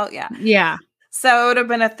blackout. Yeah. Yeah. So it would have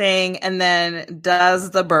been a thing. And then,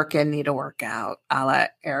 does the Birkin need a workout? A la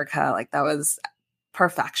Erica. Like, that was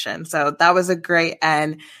perfection. So that was a great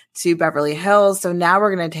end to Beverly Hills. So now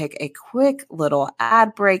we're going to take a quick little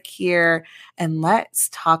ad break here and let's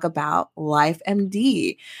talk about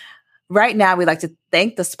LifeMD. Right now, we'd like to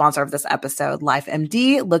thank the sponsor of this episode,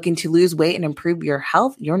 LifeMD. Looking to lose weight and improve your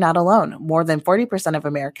health? You're not alone. More than 40% of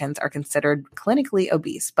Americans are considered clinically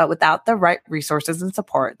obese, but without the right resources and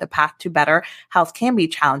support, the path to better health can be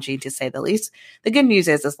challenging, to say the least. The good news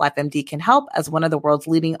is LifeMD can help. As one of the world's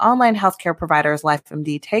leading online healthcare providers,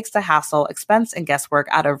 LifeMD takes the hassle, expense, and guesswork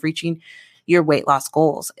out of reaching your weight loss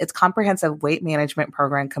goals. Its comprehensive weight management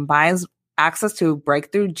program combines access to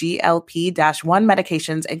breakthrough GLP-1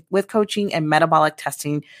 medications with coaching and metabolic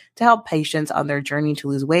testing to help patients on their journey to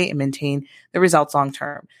lose weight and maintain the results long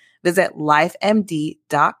term. Visit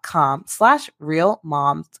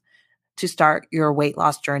lifemd.com/realmoms to start your weight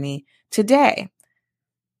loss journey today.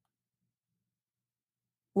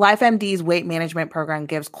 LifeMD's weight management program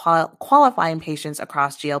gives qualifying patients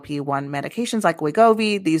across GLP-1 medications like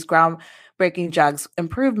Wegovy. These groundbreaking drugs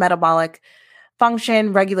improve metabolic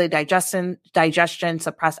function, regulate digestion,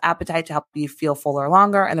 suppress appetite to help you feel fuller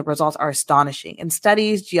longer, and the results are astonishing. In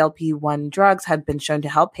studies, GLP-1 drugs have been shown to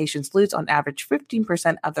help patients lose on average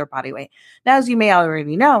 15% of their body weight. Now, as you may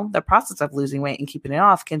already know, the process of losing weight and keeping it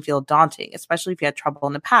off can feel daunting, especially if you had trouble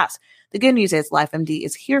in the past. The good news is LifeMD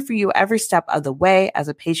is here for you every step of the way. As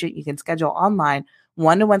a patient, you can schedule online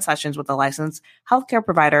one-to-one sessions with a licensed healthcare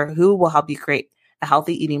provider who will help you create a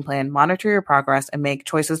healthy eating plan, monitor your progress, and make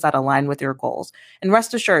choices that align with your goals. And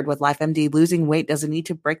rest assured, with LifeMD, losing weight doesn't need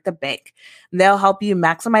to break the bank. They'll help you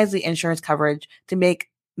maximize the insurance coverage to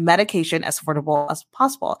make medication as affordable as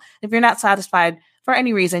possible. If you're not satisfied for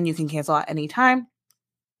any reason, you can cancel at any time.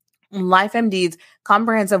 LifeMD's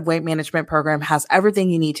comprehensive weight management program has everything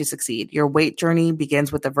you need to succeed. Your weight journey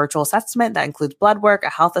begins with a virtual assessment that includes blood work, a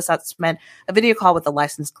health assessment, a video call with a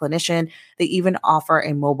licensed clinician. They even offer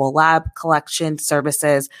a mobile lab collection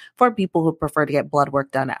services for people who prefer to get blood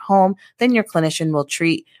work done at home. Then your clinician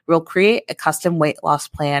will create a custom weight loss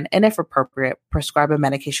plan and, if appropriate, prescribe a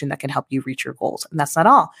medication that can help you reach your goals. And that's not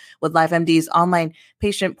all. With LifeMD's online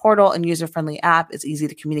patient portal and user-friendly app, it's easy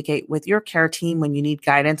to communicate with your care team when you need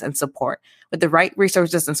guidance and support. With the right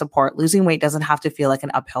resources and support, losing weight doesn't have to feel like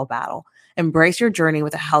an uphill battle. Embrace your journey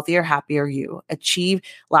with a healthier, happier you. Achieve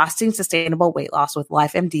lasting, sustainable weight loss with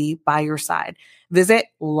LifeMD by your side. Visit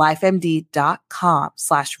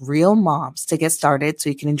lifemd.com/realmoms to get started so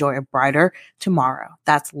you can enjoy a brighter tomorrow.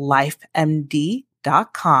 That's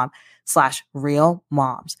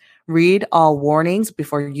lifemd.com/realmoms. Read all warnings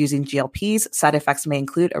before using GLPs. Side effects may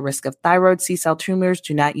include a risk of thyroid C-cell tumors.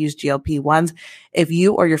 Do not use GLP-1s if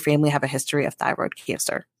you or your family have a history of thyroid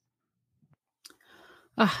cancer.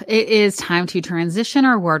 It is time to transition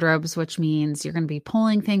our wardrobes, which means you're going to be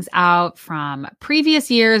pulling things out from previous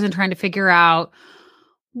years and trying to figure out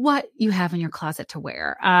what you have in your closet to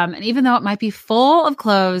wear. And even though it might be full of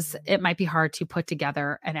clothes, it might be hard to put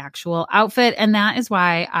together an actual outfit. And that is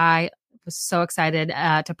why I was so excited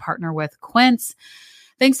to partner with Quince.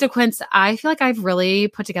 Thanks to Quince, I feel like I've really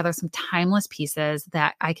put together some timeless pieces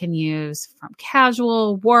that I can use from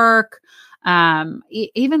casual work,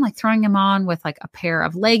 even like throwing them on with like a pair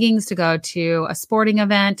of leggings to go to a sporting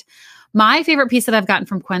event. My favorite piece that I've gotten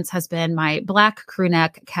from Quince has been my black crew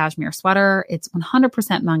neck cashmere sweater. It's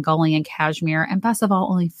 100% Mongolian cashmere and best of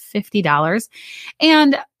all, only $50.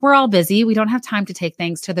 And we're all busy. We don't have time to take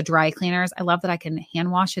things to the dry cleaners. I love that I can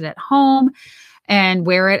hand wash it at home and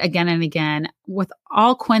wear it again and again. With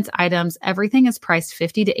all Quince items, everything is priced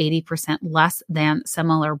 50 to 80% less than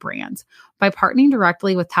similar brands. By partnering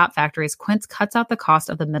directly with top factories, Quince cuts out the cost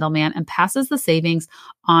of the middleman and passes the savings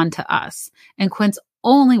on to us. And Quince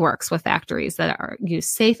only works with factories that use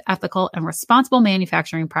safe, ethical, and responsible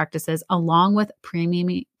manufacturing practices, along with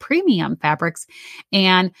premium fabrics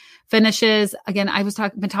and finishes. Again, I was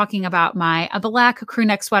been talking about my black crew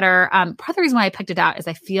neck sweater. Part of the reason why I picked it out is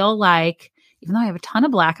I feel like, even though I have a ton of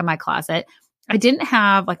black in my closet, I didn't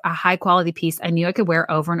have like a high quality piece I knew I could wear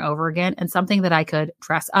over and over again and something that I could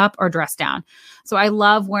dress up or dress down. So I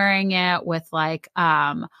love wearing it with like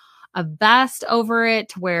a vest over it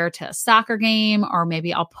to wear to a soccer game, or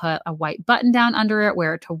maybe I'll put a white button down under it,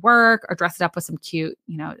 wear it to work, or dress it up with some cute,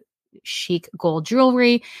 chic gold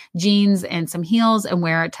jewelry, jeans, and some heels, and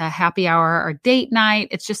wear it to happy hour or date night.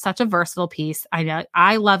 It's just such a versatile piece. I know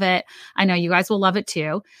I love it. I know you guys will love it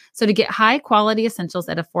too. So to get high quality essentials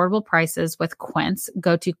at affordable prices with Quince,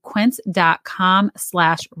 go to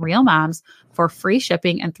quince.com/realmoms for free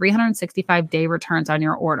shipping and 365-day returns on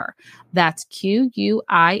your order. That's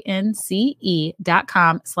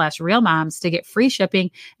QUINCE.com/realmoms to get free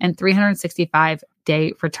shipping and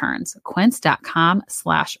 365-day returns.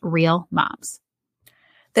 Quince.com/realmoms.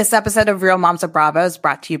 This episode of Real Moms of Bravo is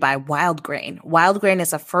brought to you by Wild Grain. Wild Grain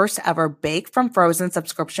is the first ever bake from frozen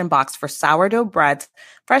subscription box for sourdough breads,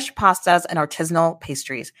 fresh pastas, and artisanal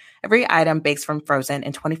pastries. Every item bakes from frozen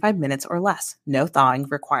in 25 minutes or less. No thawing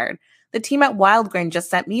required. The team at Wild Grain just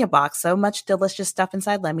sent me a box. So much delicious stuff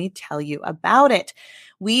inside. Let me tell you about it.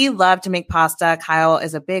 We love to make pasta. Kyle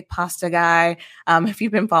is a big pasta guy. If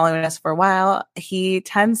you've been following us for a while, he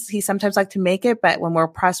sometimes like to make it, but when we're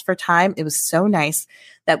pressed for time, it was so nice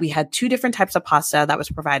that we had 2 different types of pasta that was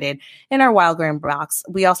provided in our Wild Grain box.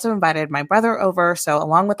 We also invited my brother over. So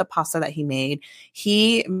along with the pasta that he made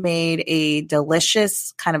a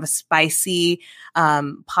delicious kind of a spicy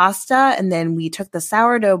pasta. And then we took the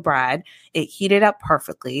sourdough bread. It heated up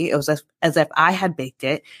perfectly. It was as if I had baked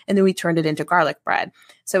it. And then we turned it into garlic bread.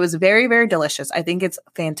 So it was very, very delicious. I think it's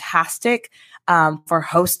fantastic for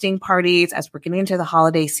hosting parties as we're getting into the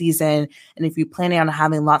holiday season. And if you're planning on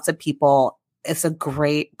having lots of people, it's a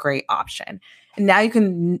great, great option. And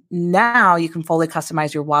now you can fully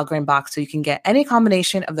customize your Wild Grain box so you can get any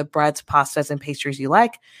combination of the breads, pastas, and pastries you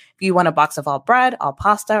like. If you want a box of all bread, all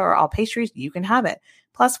pasta, or all pastries, you can have it.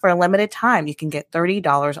 Plus, for a limited time, you can get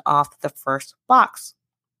 $30 off the first box.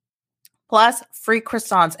 Plus, free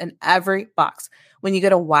croissants in every box when you go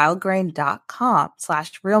to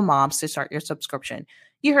wildgrain.com/realmoms to start your subscription.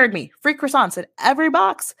 You heard me. Free croissants in every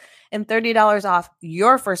box and $30 off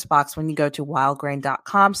your first box when you go to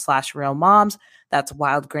wildgrain.com/realmoms. That's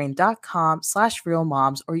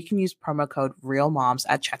wildgrain.com/realmoms, or you can use promo code REALMOMS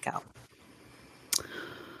at checkout.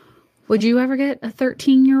 Would you ever get a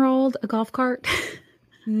 13-year-old a golf cart?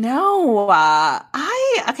 No, I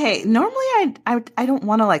Normally I don't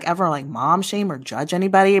want to like ever like mom shame or judge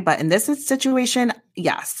anybody, but in this situation,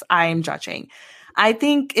 yes, I am judging. I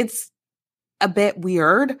think it's a bit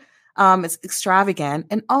weird. It's extravagant,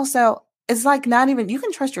 and also it's like not even you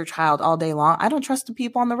can trust your child all day long. I don't trust the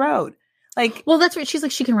people on the road. Like, well, that's what she's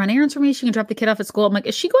like. She can run errands for me. She can drop the kid off at school. I'm like,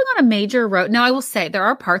 is she going on a major road? Now, I will say there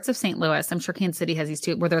are parts of St. Louis. I'm sure Kansas City has these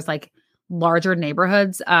too, where there's like larger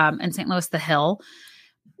neighborhoods. In St. Louis, the Hill,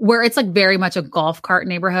 where it's like very much a golf cart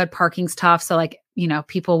neighborhood. Parking's tough, so like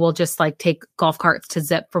people will just like take golf carts to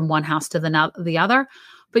zip from one house to the other.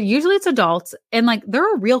 But usually it's adults, and like there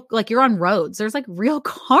are real like you're on roads. There's like real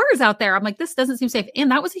cars out there. I'm like, this doesn't seem safe. And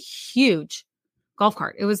that was a huge golf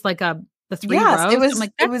cart. It was like the 3 rows. It was. I'm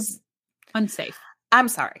like, it was unsafe. I'm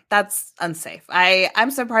sorry. That's unsafe.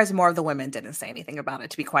 I'm surprised more of the women didn't say anything about it,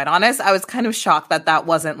 to be quite honest. I was kind of shocked that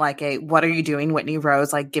wasn't like what are you doing, Whitney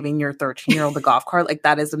Rose, like giving your 13-year-old the golf cart? Like,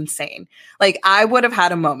 that is insane. Like, I would have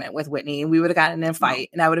had a moment with Whitney and we would have gotten in a fight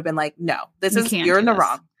and I would have been like, no, you're in the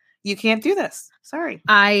wrong. You can't do this. Sorry.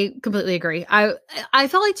 I completely agree. I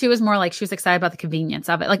felt like too was more like she was excited about the convenience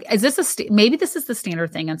of it. Like, is this maybe this is the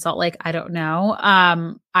standard thing in Salt Lake? I don't know.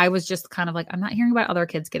 I was just kind of like, I'm not hearing about other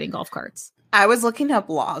kids getting golf carts. I was looking up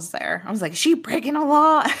laws there. I was like, is she breaking a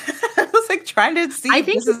law? I was like trying to see if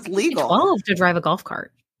this is legal. 12 to drive a golf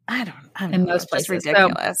cart. I don't in know. most places.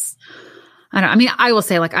 Ridiculous. So, I don't. I mean, I will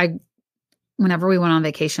say, like, whenever we went on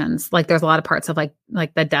vacations, like, there's a lot of parts of like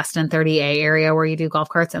the Destin 30A area where you do golf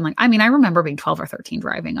carts, and like, I mean, I remember being 12 or 13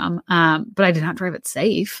 driving them, but I did not drive it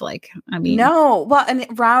safe. Like, I mean, no. Well, and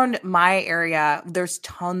around my area, there's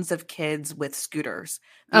tons of kids with scooters.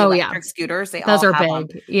 Electric scooters. Those are big. Them.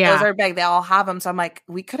 Yeah, those are big. They all have them. So I'm like,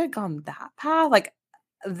 we could have gone that path. Like,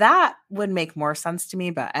 that would make more sense to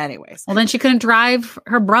me. But anyways, well, then she couldn't drive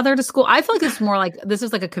her brother to school. I feel like it's more like this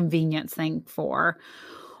is like a convenience thing for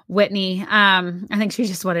Whitney. I think she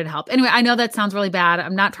just wanted help. Anyway, I know that sounds really bad.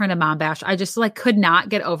 I'm not trying to mom bash. I just like could not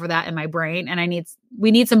get over that in my brain. And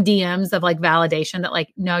we need some DMs of like validation that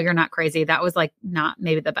like, no, you're not crazy. That was like not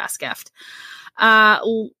maybe the best gift.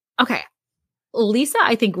 Okay. Lisa,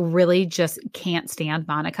 I think, really just can't stand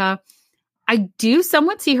Monica. I do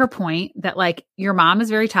somewhat see her point that like your mom is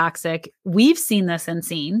very toxic. We've seen this in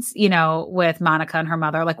scenes, with Monica and her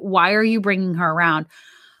mother. Like, why are you bringing her around?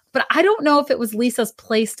 But I don't know if it was Lisa's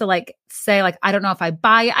place to like say like, I don't know if I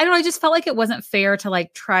buy it. I just felt like it wasn't fair to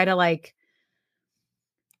like try to like,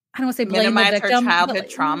 I don't want to say blame minimize the victim, her childhood but, like,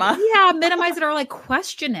 trauma. Yeah, minimize it or like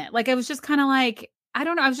question it. Like, I was just kind of like, I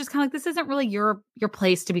don't know. I was just kind of like, this isn't really your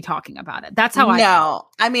place to be talking about it. That's how I felt.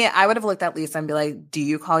 I mean, I would have looked at Lisa and be like, do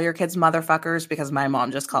you call your kids motherfuckers? Because my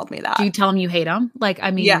mom just called me that. Do you tell them you hate them? Like,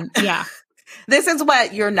 I mean, yeah. This is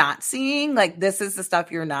what you're not seeing. Like, this is the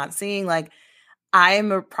stuff you're not seeing. Like, I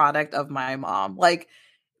am a product of my mom. Like,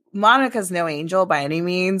 Monica's no angel by any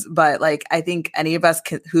means, but like, I think any of us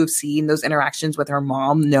who've seen those interactions with her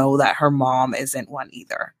mom know that her mom isn't one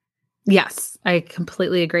either. Yes, I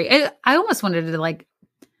completely agree. I almost wanted to like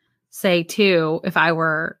say too, if I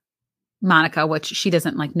were Monica, which she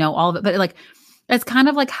doesn't like know all of it, but like, it's kind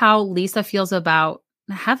of like how Lisa feels about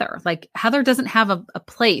Heather. Like, Heather doesn't have a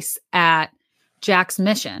place at Jack's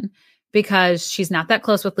mission because she's not that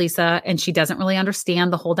close with Lisa and she doesn't really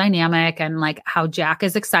understand the whole dynamic and like how Jack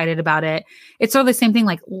is excited about it. It's sort of the same thing.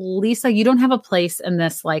 Like, Lisa, you don't have a place in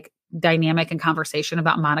this like dynamic and conversation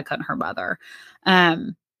about Monica and her mother.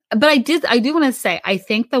 But I do want to say, I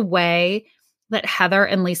think the way that Heather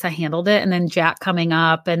and Lisa handled it, and then Jack coming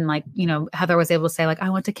up and like, Heather was able to say like, I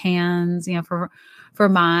went to Cannes, for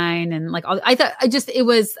mine. And like, I thought it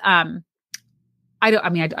was, I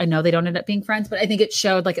know they don't end up being friends, but I think it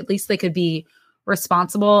showed like, at least they could be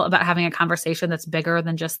responsible about having a conversation that's bigger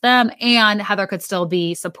than just them. And Heather could still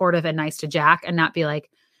be supportive and nice to Jack and not be like,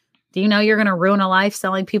 do you know you're going to ruin a life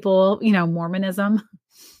selling people, Mormonism?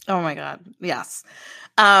 Oh my God. Yes.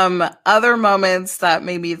 Other moments that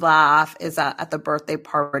made me laugh is that at the birthday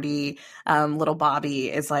party, little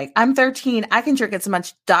Bobby is like, I'm 13. I can drink as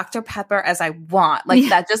much Dr. Pepper as I want. Like,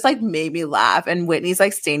 that just like made me laugh. And Whitney's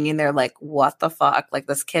like standing there like, what the fuck? Like,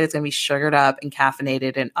 this kid is going to be sugared up and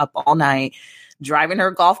caffeinated and up all night, driving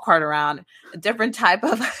her golf cart around, a different type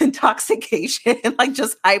of intoxication, like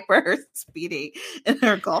just hyper speeding in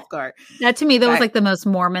her golf cart. That to me, that was like the most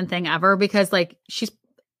Mormon thing ever, because like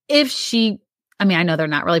I know they're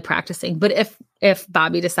not really practicing, but if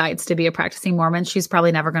Bobby decides to be a practicing Mormon, she's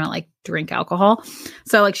probably never going to like drink alcohol.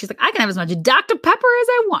 So like, she's like, I can have as much Dr. Pepper as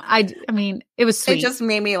I want. I mean, it was sweet. It just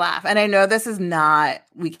made me laugh. And I know this is not,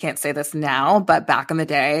 we can't say this now, but back in the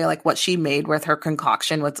day, like what she made with her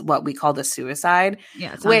concoction was what we called a suicide,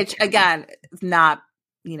 which again, is not,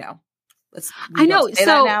 I know. Say so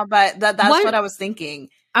that now, but that's what I was thinking.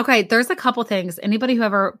 Okay, there's a couple things. Anybody who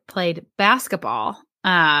ever played basketball,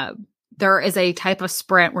 there is a type of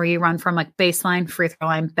sprint where you run from like baseline, free throw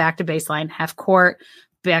line, back to baseline, half court,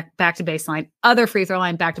 back to baseline, other free throw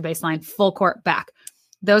line, back to baseline, full court, back.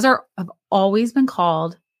 Those have always been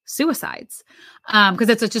called suicides because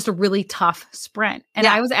it's just a really tough sprint. And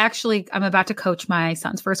I'm about to coach my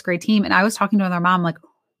son's first grade team, and I was talking to their mom, like,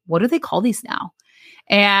 what do they call these now?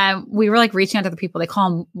 And we were like reaching out to the people. They call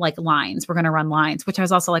them like lines. We're going to run lines, which I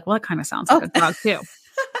was also like, well, it kind of sounds like a drug too.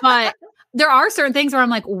 But there are certain things where I'm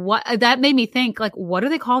like, what? That made me think, like, what do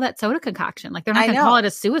they call that soda concoction? Like, they're not going to call it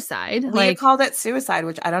a suicide. We called it suicide,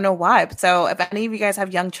 which I don't know why. So if any of you guys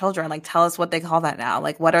have young children, like, tell us what they call that now.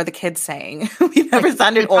 Like, what are the kids saying? We've never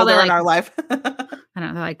sounded older in our life. I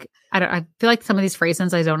don't know. Like, I feel like some of these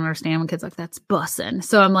phrases I don't understand when kids are like, that's bussin'.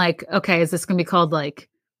 So I'm like, okay, is this going to be called like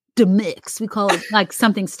demix? We call it like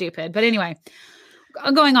something stupid. But anyway,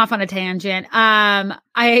 going off on a tangent.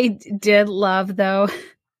 I did love though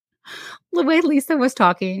the way Lisa was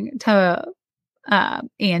talking to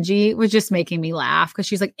Angie was just making me laugh because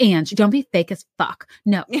she's like, Angie, don't be fake as fuck.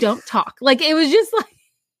 No, don't talk. Like, it was just like,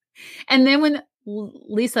 and then when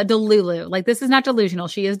Lisa Delulu, like, this is not delusional.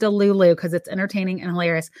 She is Delulu because it's entertaining and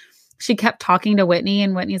hilarious. She kept talking to Whitney,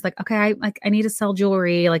 and Whitney's like, okay, I need to sell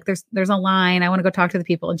jewelry. Like, there's a line. I want to go talk to the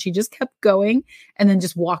people. And she just kept going and then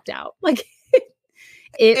just walked out. Like,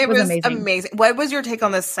 it was amazing. What was your take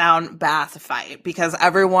on the sound bath fight? Because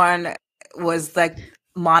everyone was like,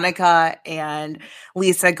 Monica and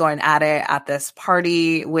Lisa going at it at this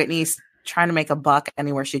party. Whitney's trying to make a buck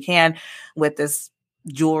anywhere she can with this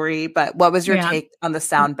jewelry. But what was your take on the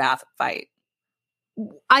sound bath fight?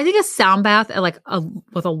 I think a sound bath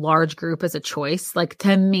with a large group is a choice. Like,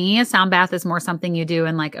 to me, a sound bath is more something you do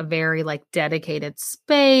in like a very like dedicated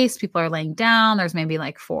space. People are laying down. There's maybe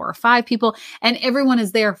like 4 or 5 people and everyone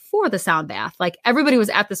is there for the sound bath. Like, everybody was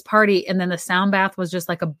at this party and then the sound bath was just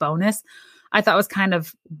like a bonus. I thought was kind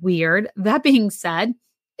of weird. That being said,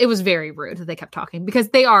 it was very rude that they kept talking because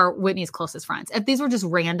they are Whitney's closest friends. If these were just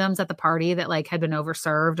randoms at the party that like had been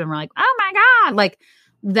overserved and were like, oh my God, like,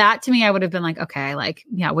 that to me, I would have been like, okay, like,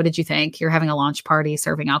 yeah, what did you think? You're having a launch party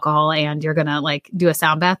serving alcohol and you're going to like do a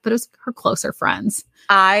sound bath, but it was her closer friends.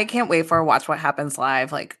 I can't wait for Watch What Happens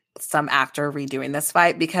Live, like some actor redoing this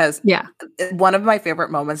fight, because one of my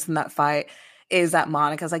favorite moments in that fight is that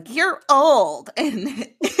Monica's like, you're old. And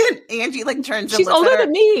Angie like turns she's older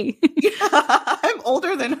than me. Yeah, I'm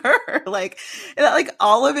older than her. Like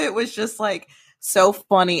all of it was just like so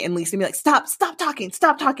funny. And Lisa be like, stop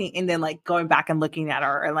talking. And then like going back and looking at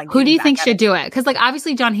her and like, who do you think should do it? Because like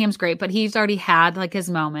obviously John Hamm's great, but he's already had like his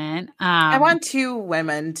moment. I want 2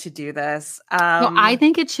 women to do this. Well, I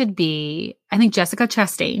think Jessica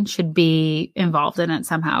Chastain should be involved in it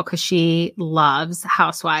somehow because she loves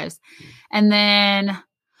Housewives. And then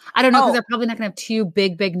I don't know because they're probably not going to have 2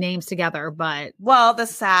 big names together. But well, the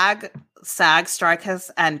SAG strike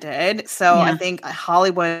has ended, so I think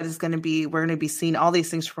Hollywood is going to be. We're going to be seeing all these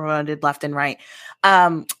things promoted left and right.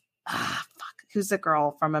 Who's the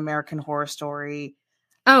girl from American Horror Story?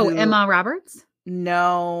 Emma Roberts.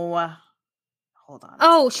 No, hold on.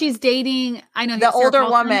 Oh, she's dating. I know the older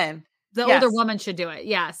woman. The older woman should do it.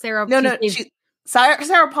 Yeah, Sarah. No,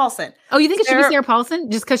 Sarah Paulson. Oh, you think it should be Sarah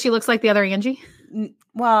Paulson just because she looks like the other Angie?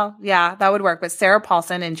 Well, yeah, that would work. But Sarah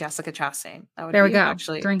Paulson and Jessica Chastain. There we go.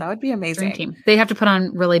 Actually, that would be amazing. Dream team. They have to put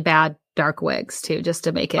on really bad dark wigs too, just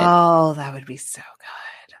to make it. Oh, that would be so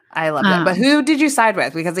good. I love that. But who did you side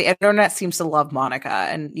with? Because the internet seems to love Monica,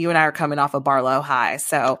 and you and I are coming off a Barlow high.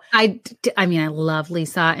 So I mean, I love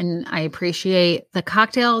Lisa, and I appreciate the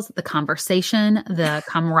cocktails, the conversation, the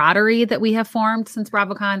camaraderie that we have formed since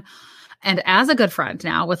BravoCon. And as a good friend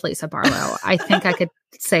now with Lisa Barlow, I think I could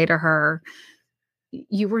say to her,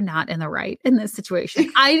 you were not in the right in this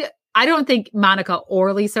situation. I don't think Monica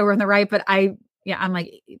or Lisa were in the right, but I'm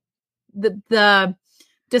like the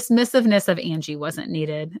dismissiveness of Angie wasn't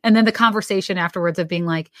needed. And then the conversation afterwards of being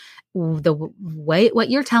like, the way what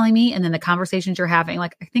you're telling me, and then the conversations you're having,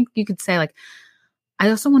 like, I think you could say like,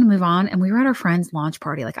 I also want to move on. And we were at our friend's launch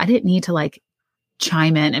party. Like, I didn't need to like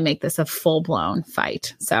chime in and make this a full-blown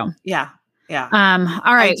fight. So yeah. All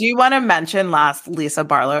right. I do want to mention last Lisa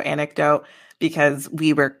Barlow anecdote, because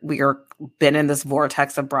we were been in this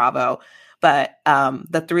vortex of Bravo, but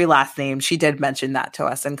the 3 last names, she did mention that to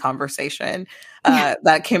us in conversation.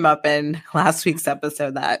 That came up in last week's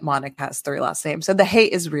episode, that Monica has 3 last names. So the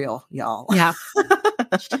hate is real, y'all. Yeah.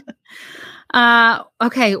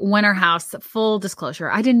 Okay. Winter House, full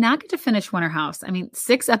disclosure. I did not get to finish Winter House. I mean,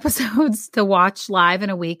 6 episodes to watch live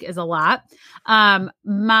in a week is a lot.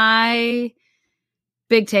 My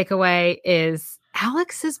big takeaway is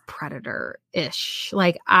Alex is predator-ish.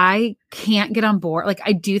 Like, I can't get on board. Like,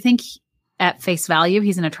 I do think at face value,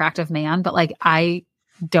 he's an attractive man, but like, I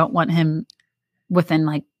don't want him within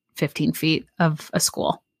like 15 feet of a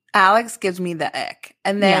school. Alex gives me the ick.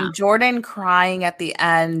 And then Jordan crying at the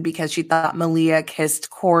end because she thought Malia kissed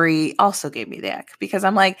Corey also gave me the ick. Because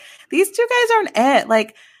I'm like, these two guys aren't it.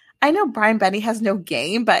 Like, I know Brian Benny has no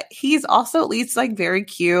game, but he's also at least like very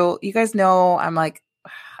cute. You guys know I'm like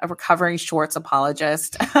a recovering Schwartz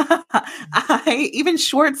apologist. I even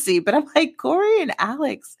Schwartzy, but I'm like, Corey and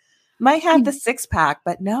Alex might have the six pack,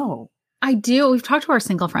 but no. I do. We've talked to our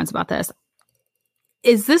single friends about this.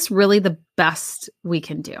 Is this really the best we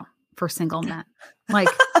can do for single men? Like,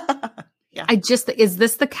 is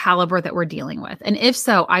this the caliber that we're dealing with? And if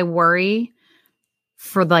so, I worry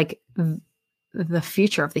for like the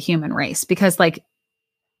future of the human race, because like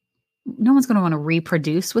no one's going to want to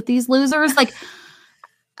reproduce with these losers. Like,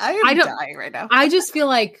 I don't dying right now. I just feel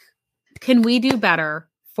like, can we do better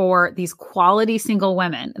for these quality single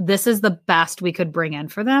women? This is the best we could bring in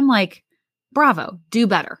for them. Like, bravo, do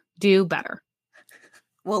better.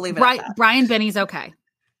 We'll leave it at that. Brian Benny's okay.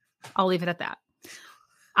 I'll leave it at that.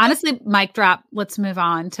 Honestly, mic drop. Let's move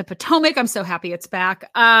on to Potomac. I'm so happy it's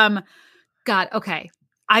back. God, okay.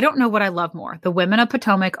 I don't know what I love more, the women of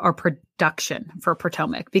Potomac or production for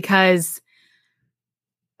Potomac, because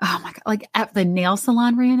oh my God, like at the nail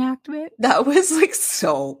salon reenactment. That was like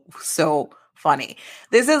so funny.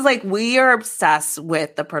 This is like, we are obsessed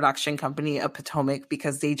with the production company of Potomac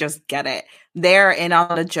because they just get it. They're in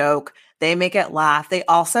on a joke. They make it laugh. They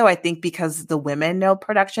also, I think, because the women know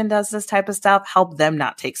production does this type of stuff, help them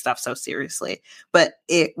not take stuff so seriously. But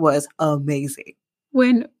it was amazing.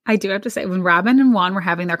 When I do have to say, when Robin and Juan were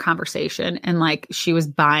having their conversation and like she was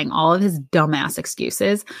buying all of his dumbass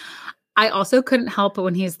excuses, I also couldn't help it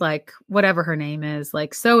when he's like, whatever her name is,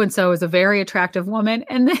 like so-and-so is a very attractive woman.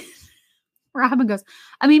 And then Robin goes,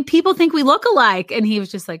 I mean, people think we look alike. And he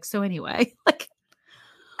was just like, so anyway, like,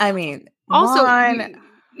 I mean, also,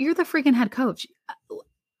 you're the freaking head coach.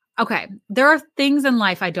 Okay. There are things in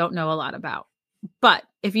life I don't know a lot about, but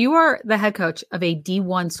if you are the head coach of a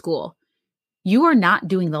D1 school, you are not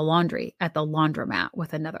doing the laundry at the laundromat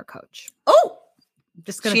with another coach. Oh,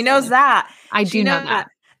 just gonna she knows that. I do know that.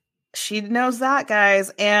 She knows that,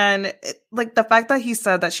 guys. And like the fact that he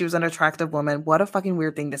said that she was an attractive woman, what a fucking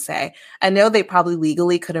weird thing to say. I know they probably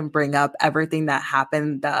legally couldn't bring up everything that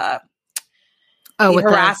happened, the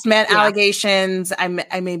harassment allegations. I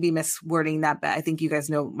may be miswording that, but I think you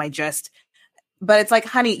guys know my gist. But it's like,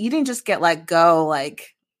 honey, you didn't just get let go.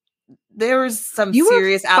 Like, there was some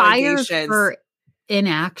serious allegations for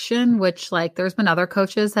inaction, which like there's been other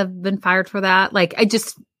coaches have been fired for that. Like, I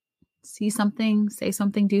just see something, say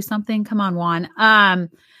something, do something. Come on, Juan.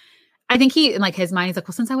 I think he, in like his mind, he's like,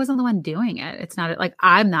 well, since I wasn't the one doing it, it's not like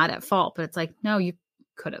I'm not at fault. But it's like, no, you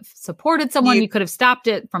could have supported someone. You could have stopped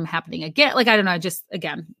it from happening again. Like, I don't know. Just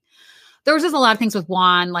again, there was just a lot of things with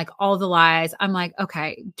Juan, like all the lies. I'm like,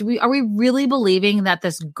 okay, are we really believing that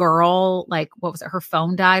this girl, like, what was it? Her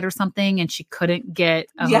phone died or something, and she couldn't get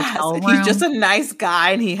a hotel room? He's just a nice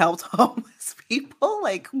guy, and he helped homeless people.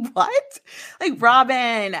 Like, what? Like,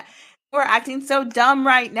 Robin, we're acting so dumb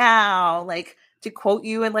right now. Like, to quote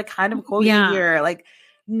you and like kind of quote you here, like,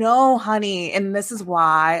 no, honey. And this is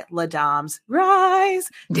why La Dames rise,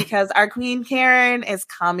 because our Queen Karen is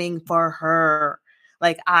coming for her.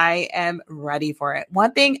 Like, I am ready for it.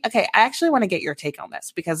 One thing, okay, I actually want to get your take on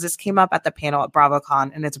this because this came up at the panel at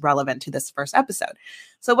BravoCon and it's relevant to this first episode.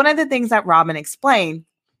 So one of the things that Robin explained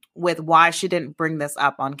with why she didn't bring this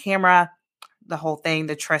up on camera, the whole thing,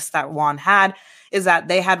 the tryst that Juan had, is that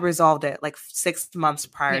they had resolved it like 6 months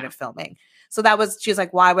prior to filming. So that was, she's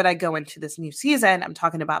like, why would I go into this new season? I'm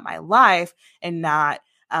talking about my life and not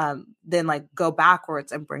then like go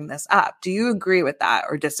backwards and bring this up. Do you agree with that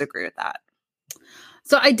or disagree with that?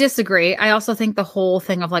 So I disagree. I also think the whole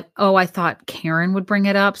thing of like, oh, I thought Karen would bring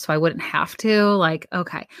it up so I wouldn't have to. Like,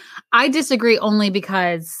 okay. I disagree only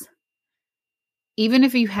because even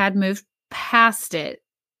if you had moved past it,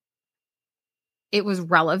 it was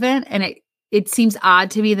relevant. And it seems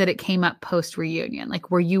odd to me that it came up post-reunion. Like,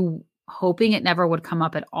 were you hoping it never would come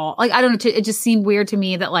up at all? Like, I don't know. It just seemed weird to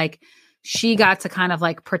me that like she got to kind of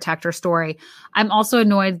like protect her story. I'm also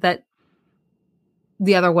annoyed that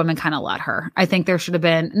the other woman kind of let her. I think there should have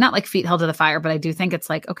been not like feet held to the fire, but I do think it's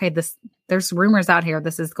like, okay, there's rumors out here.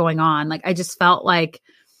 This is going on. Like, I just felt like,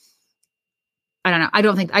 I don't know. I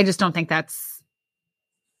don't think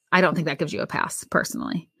that gives you a pass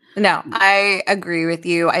personally. No, I agree with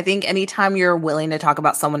you. I think anytime you're willing to talk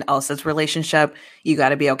about someone else's relationship, you got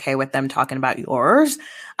to be okay with them talking about yours.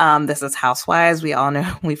 This is Housewives. We all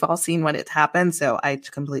know, we've all seen what it happened. So I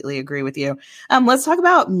completely agree with you. Let's talk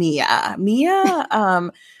about Mia.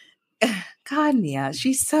 God, Mia,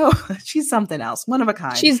 she's something else. One of a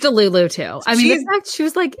kind. She's Delulu too. I mean, the fact she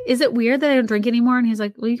was like, is it weird that I don't drink anymore? And he's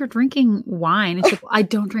like, well, you're drinking wine. It's like, I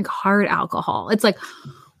don't drink hard alcohol. It's like,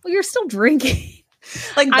 well, you're still drinking.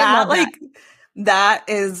 Like that, that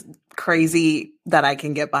is crazy that I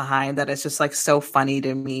can get behind. That it's just like so funny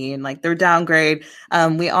to me. And like their downgrade,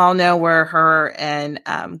 we all know where her and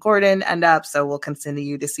Gordon end up, so we'll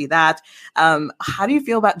continue to see that. How do you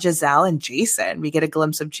feel about Giselle and Jason? We get a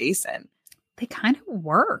glimpse of Jason. They kind of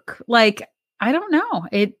work. Like, I don't know.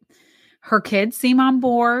 Her kids seem on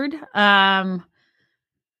board.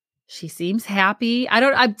 She seems happy. I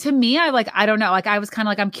don't know. Like, I was kind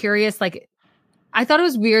of like, I'm curious. Like, I thought it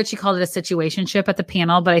was weird. She called it a situationship at the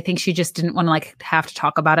panel, but I think she just didn't want to like have to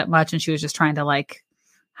talk about it much. And she was just trying to like,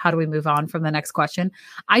 how do we move on from the next question?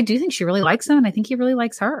 I do think she really likes him. And I think he really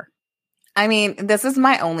likes her. I mean, this is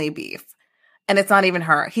my only beef. And it's not even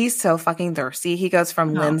her. He's so fucking thirsty. He goes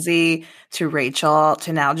from Lindsay to Rachel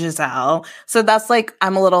to now Giselle. So that's like,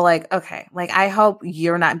 I'm a little like, okay, like I hope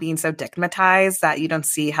you're not being so stigmatized that you don't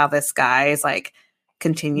see how this guy is like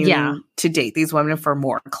continuing to date these women for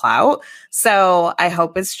more clout. So I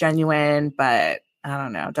hope it's genuine, but I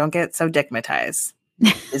don't know. Don't get so stigmatized.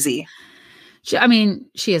 Izzy. I mean,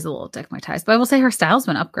 she is a little stigmatized, but I will say her style's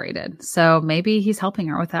been upgraded. So maybe he's helping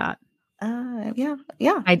her with that. Yeah.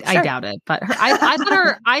 I doubt it, but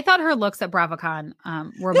I thought her looks at BravoCon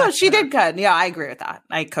were. No, she did good. Yeah, I agree with that.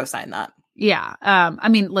 I co-sign that. Yeah. I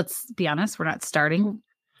mean, let's be honest. We're not starting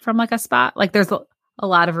from like a spot. Like there's a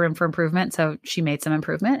lot of room for improvement. So she made some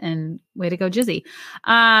improvement, and way to go, Jizzy.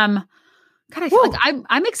 God, I feel like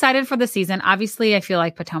I'm excited for the season. Obviously, I feel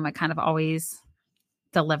like Potomac kind of always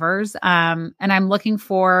delivers. And I'm looking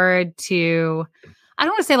forward to, I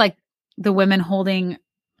don't want to say like the women holding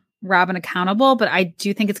Robin accountable, but I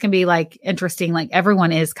do think it's going to be like interesting. Like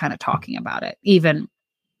everyone is kind of talking about it, even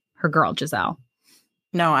her girl, Giselle.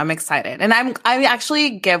 No, I'm excited. And I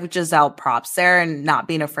actually give Giselle props there and not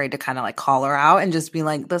being afraid to kind of like call her out and just be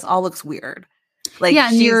like, this all looks weird. Like, yeah.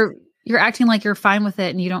 And you're acting like you're fine with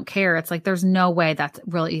it and you don't care. It's like, there's no way that's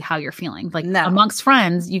really how you're feeling. Like amongst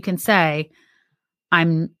friends, you can say,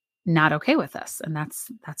 I'm not okay with this. And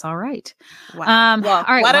that's all right. Wow. Well,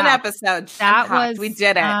 all right. What an episode. We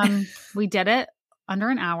did it. We did it under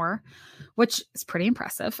an hour, which is pretty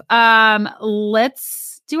impressive.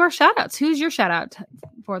 Let's do our shout outs. Who's your shout out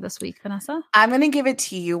for this week, Vanessa? I'm going to give it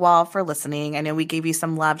to you all for listening. I know we gave you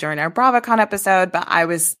some love during our BravoCon episode, but I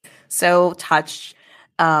was so touched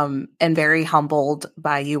and very humbled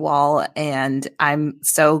by you all. And I'm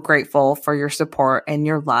so grateful for your support and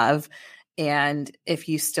your love. And if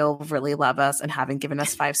you still really love us and haven't given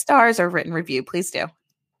us 5 stars or written review, please do.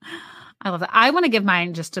 I love that. I want to give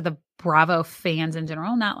mine just to the Bravo fans in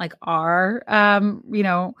general, not like our,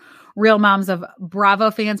 real moms of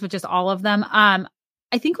Bravo fans, but just all of them. I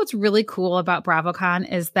think what's really cool about BravoCon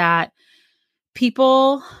is that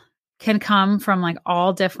people can come from like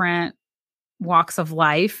all different walks of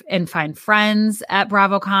life and find friends at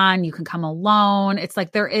BravoCon. You can come alone. It's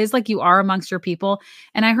like there is like you are amongst your people.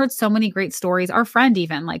 And I heard so many great stories. Our friend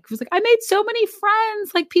even like was like, I made so many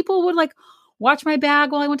friends. Like people would like watch my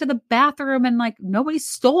bag while I went to the bathroom and like nobody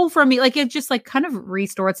stole from me. Like it just like kind of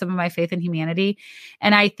restored some of my faith in humanity.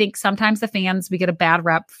 And I think sometimes the fans, we get a bad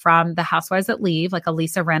rep from the housewives that leave, like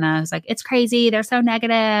Elisa Rinna who's like, it's crazy. They're so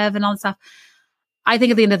negative and all this stuff. I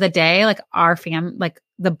think at the end of the day, like our fan, like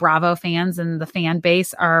the Bravo fans and the fan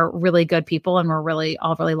base are really good people. And we're really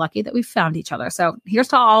all really lucky that we found each other. So here's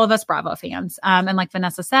to all of us Bravo fans. And like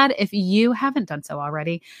Vanessa said, if you haven't done so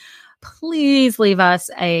already, please leave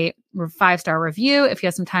us a 5-star review. If you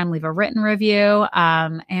have some time, leave a written review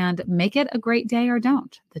and make it a great day or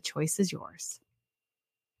don't. The choice is yours.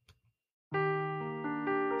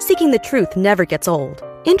 Seeking the truth never gets old.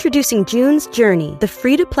 Introducing June's Journey, the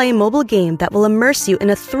free-to-play mobile game that will immerse you in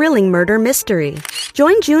a thrilling murder mystery.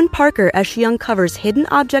 Join June Parker as she uncovers hidden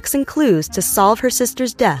objects and clues to solve her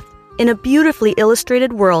sister's death in a beautifully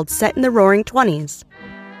illustrated world set in the Roaring 20s.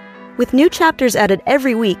 With new chapters added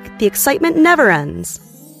every week, the excitement never ends.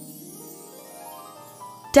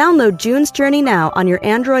 Download June's Journey now on your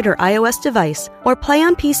Android or iOS device or play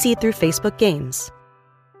on PC through Facebook Games.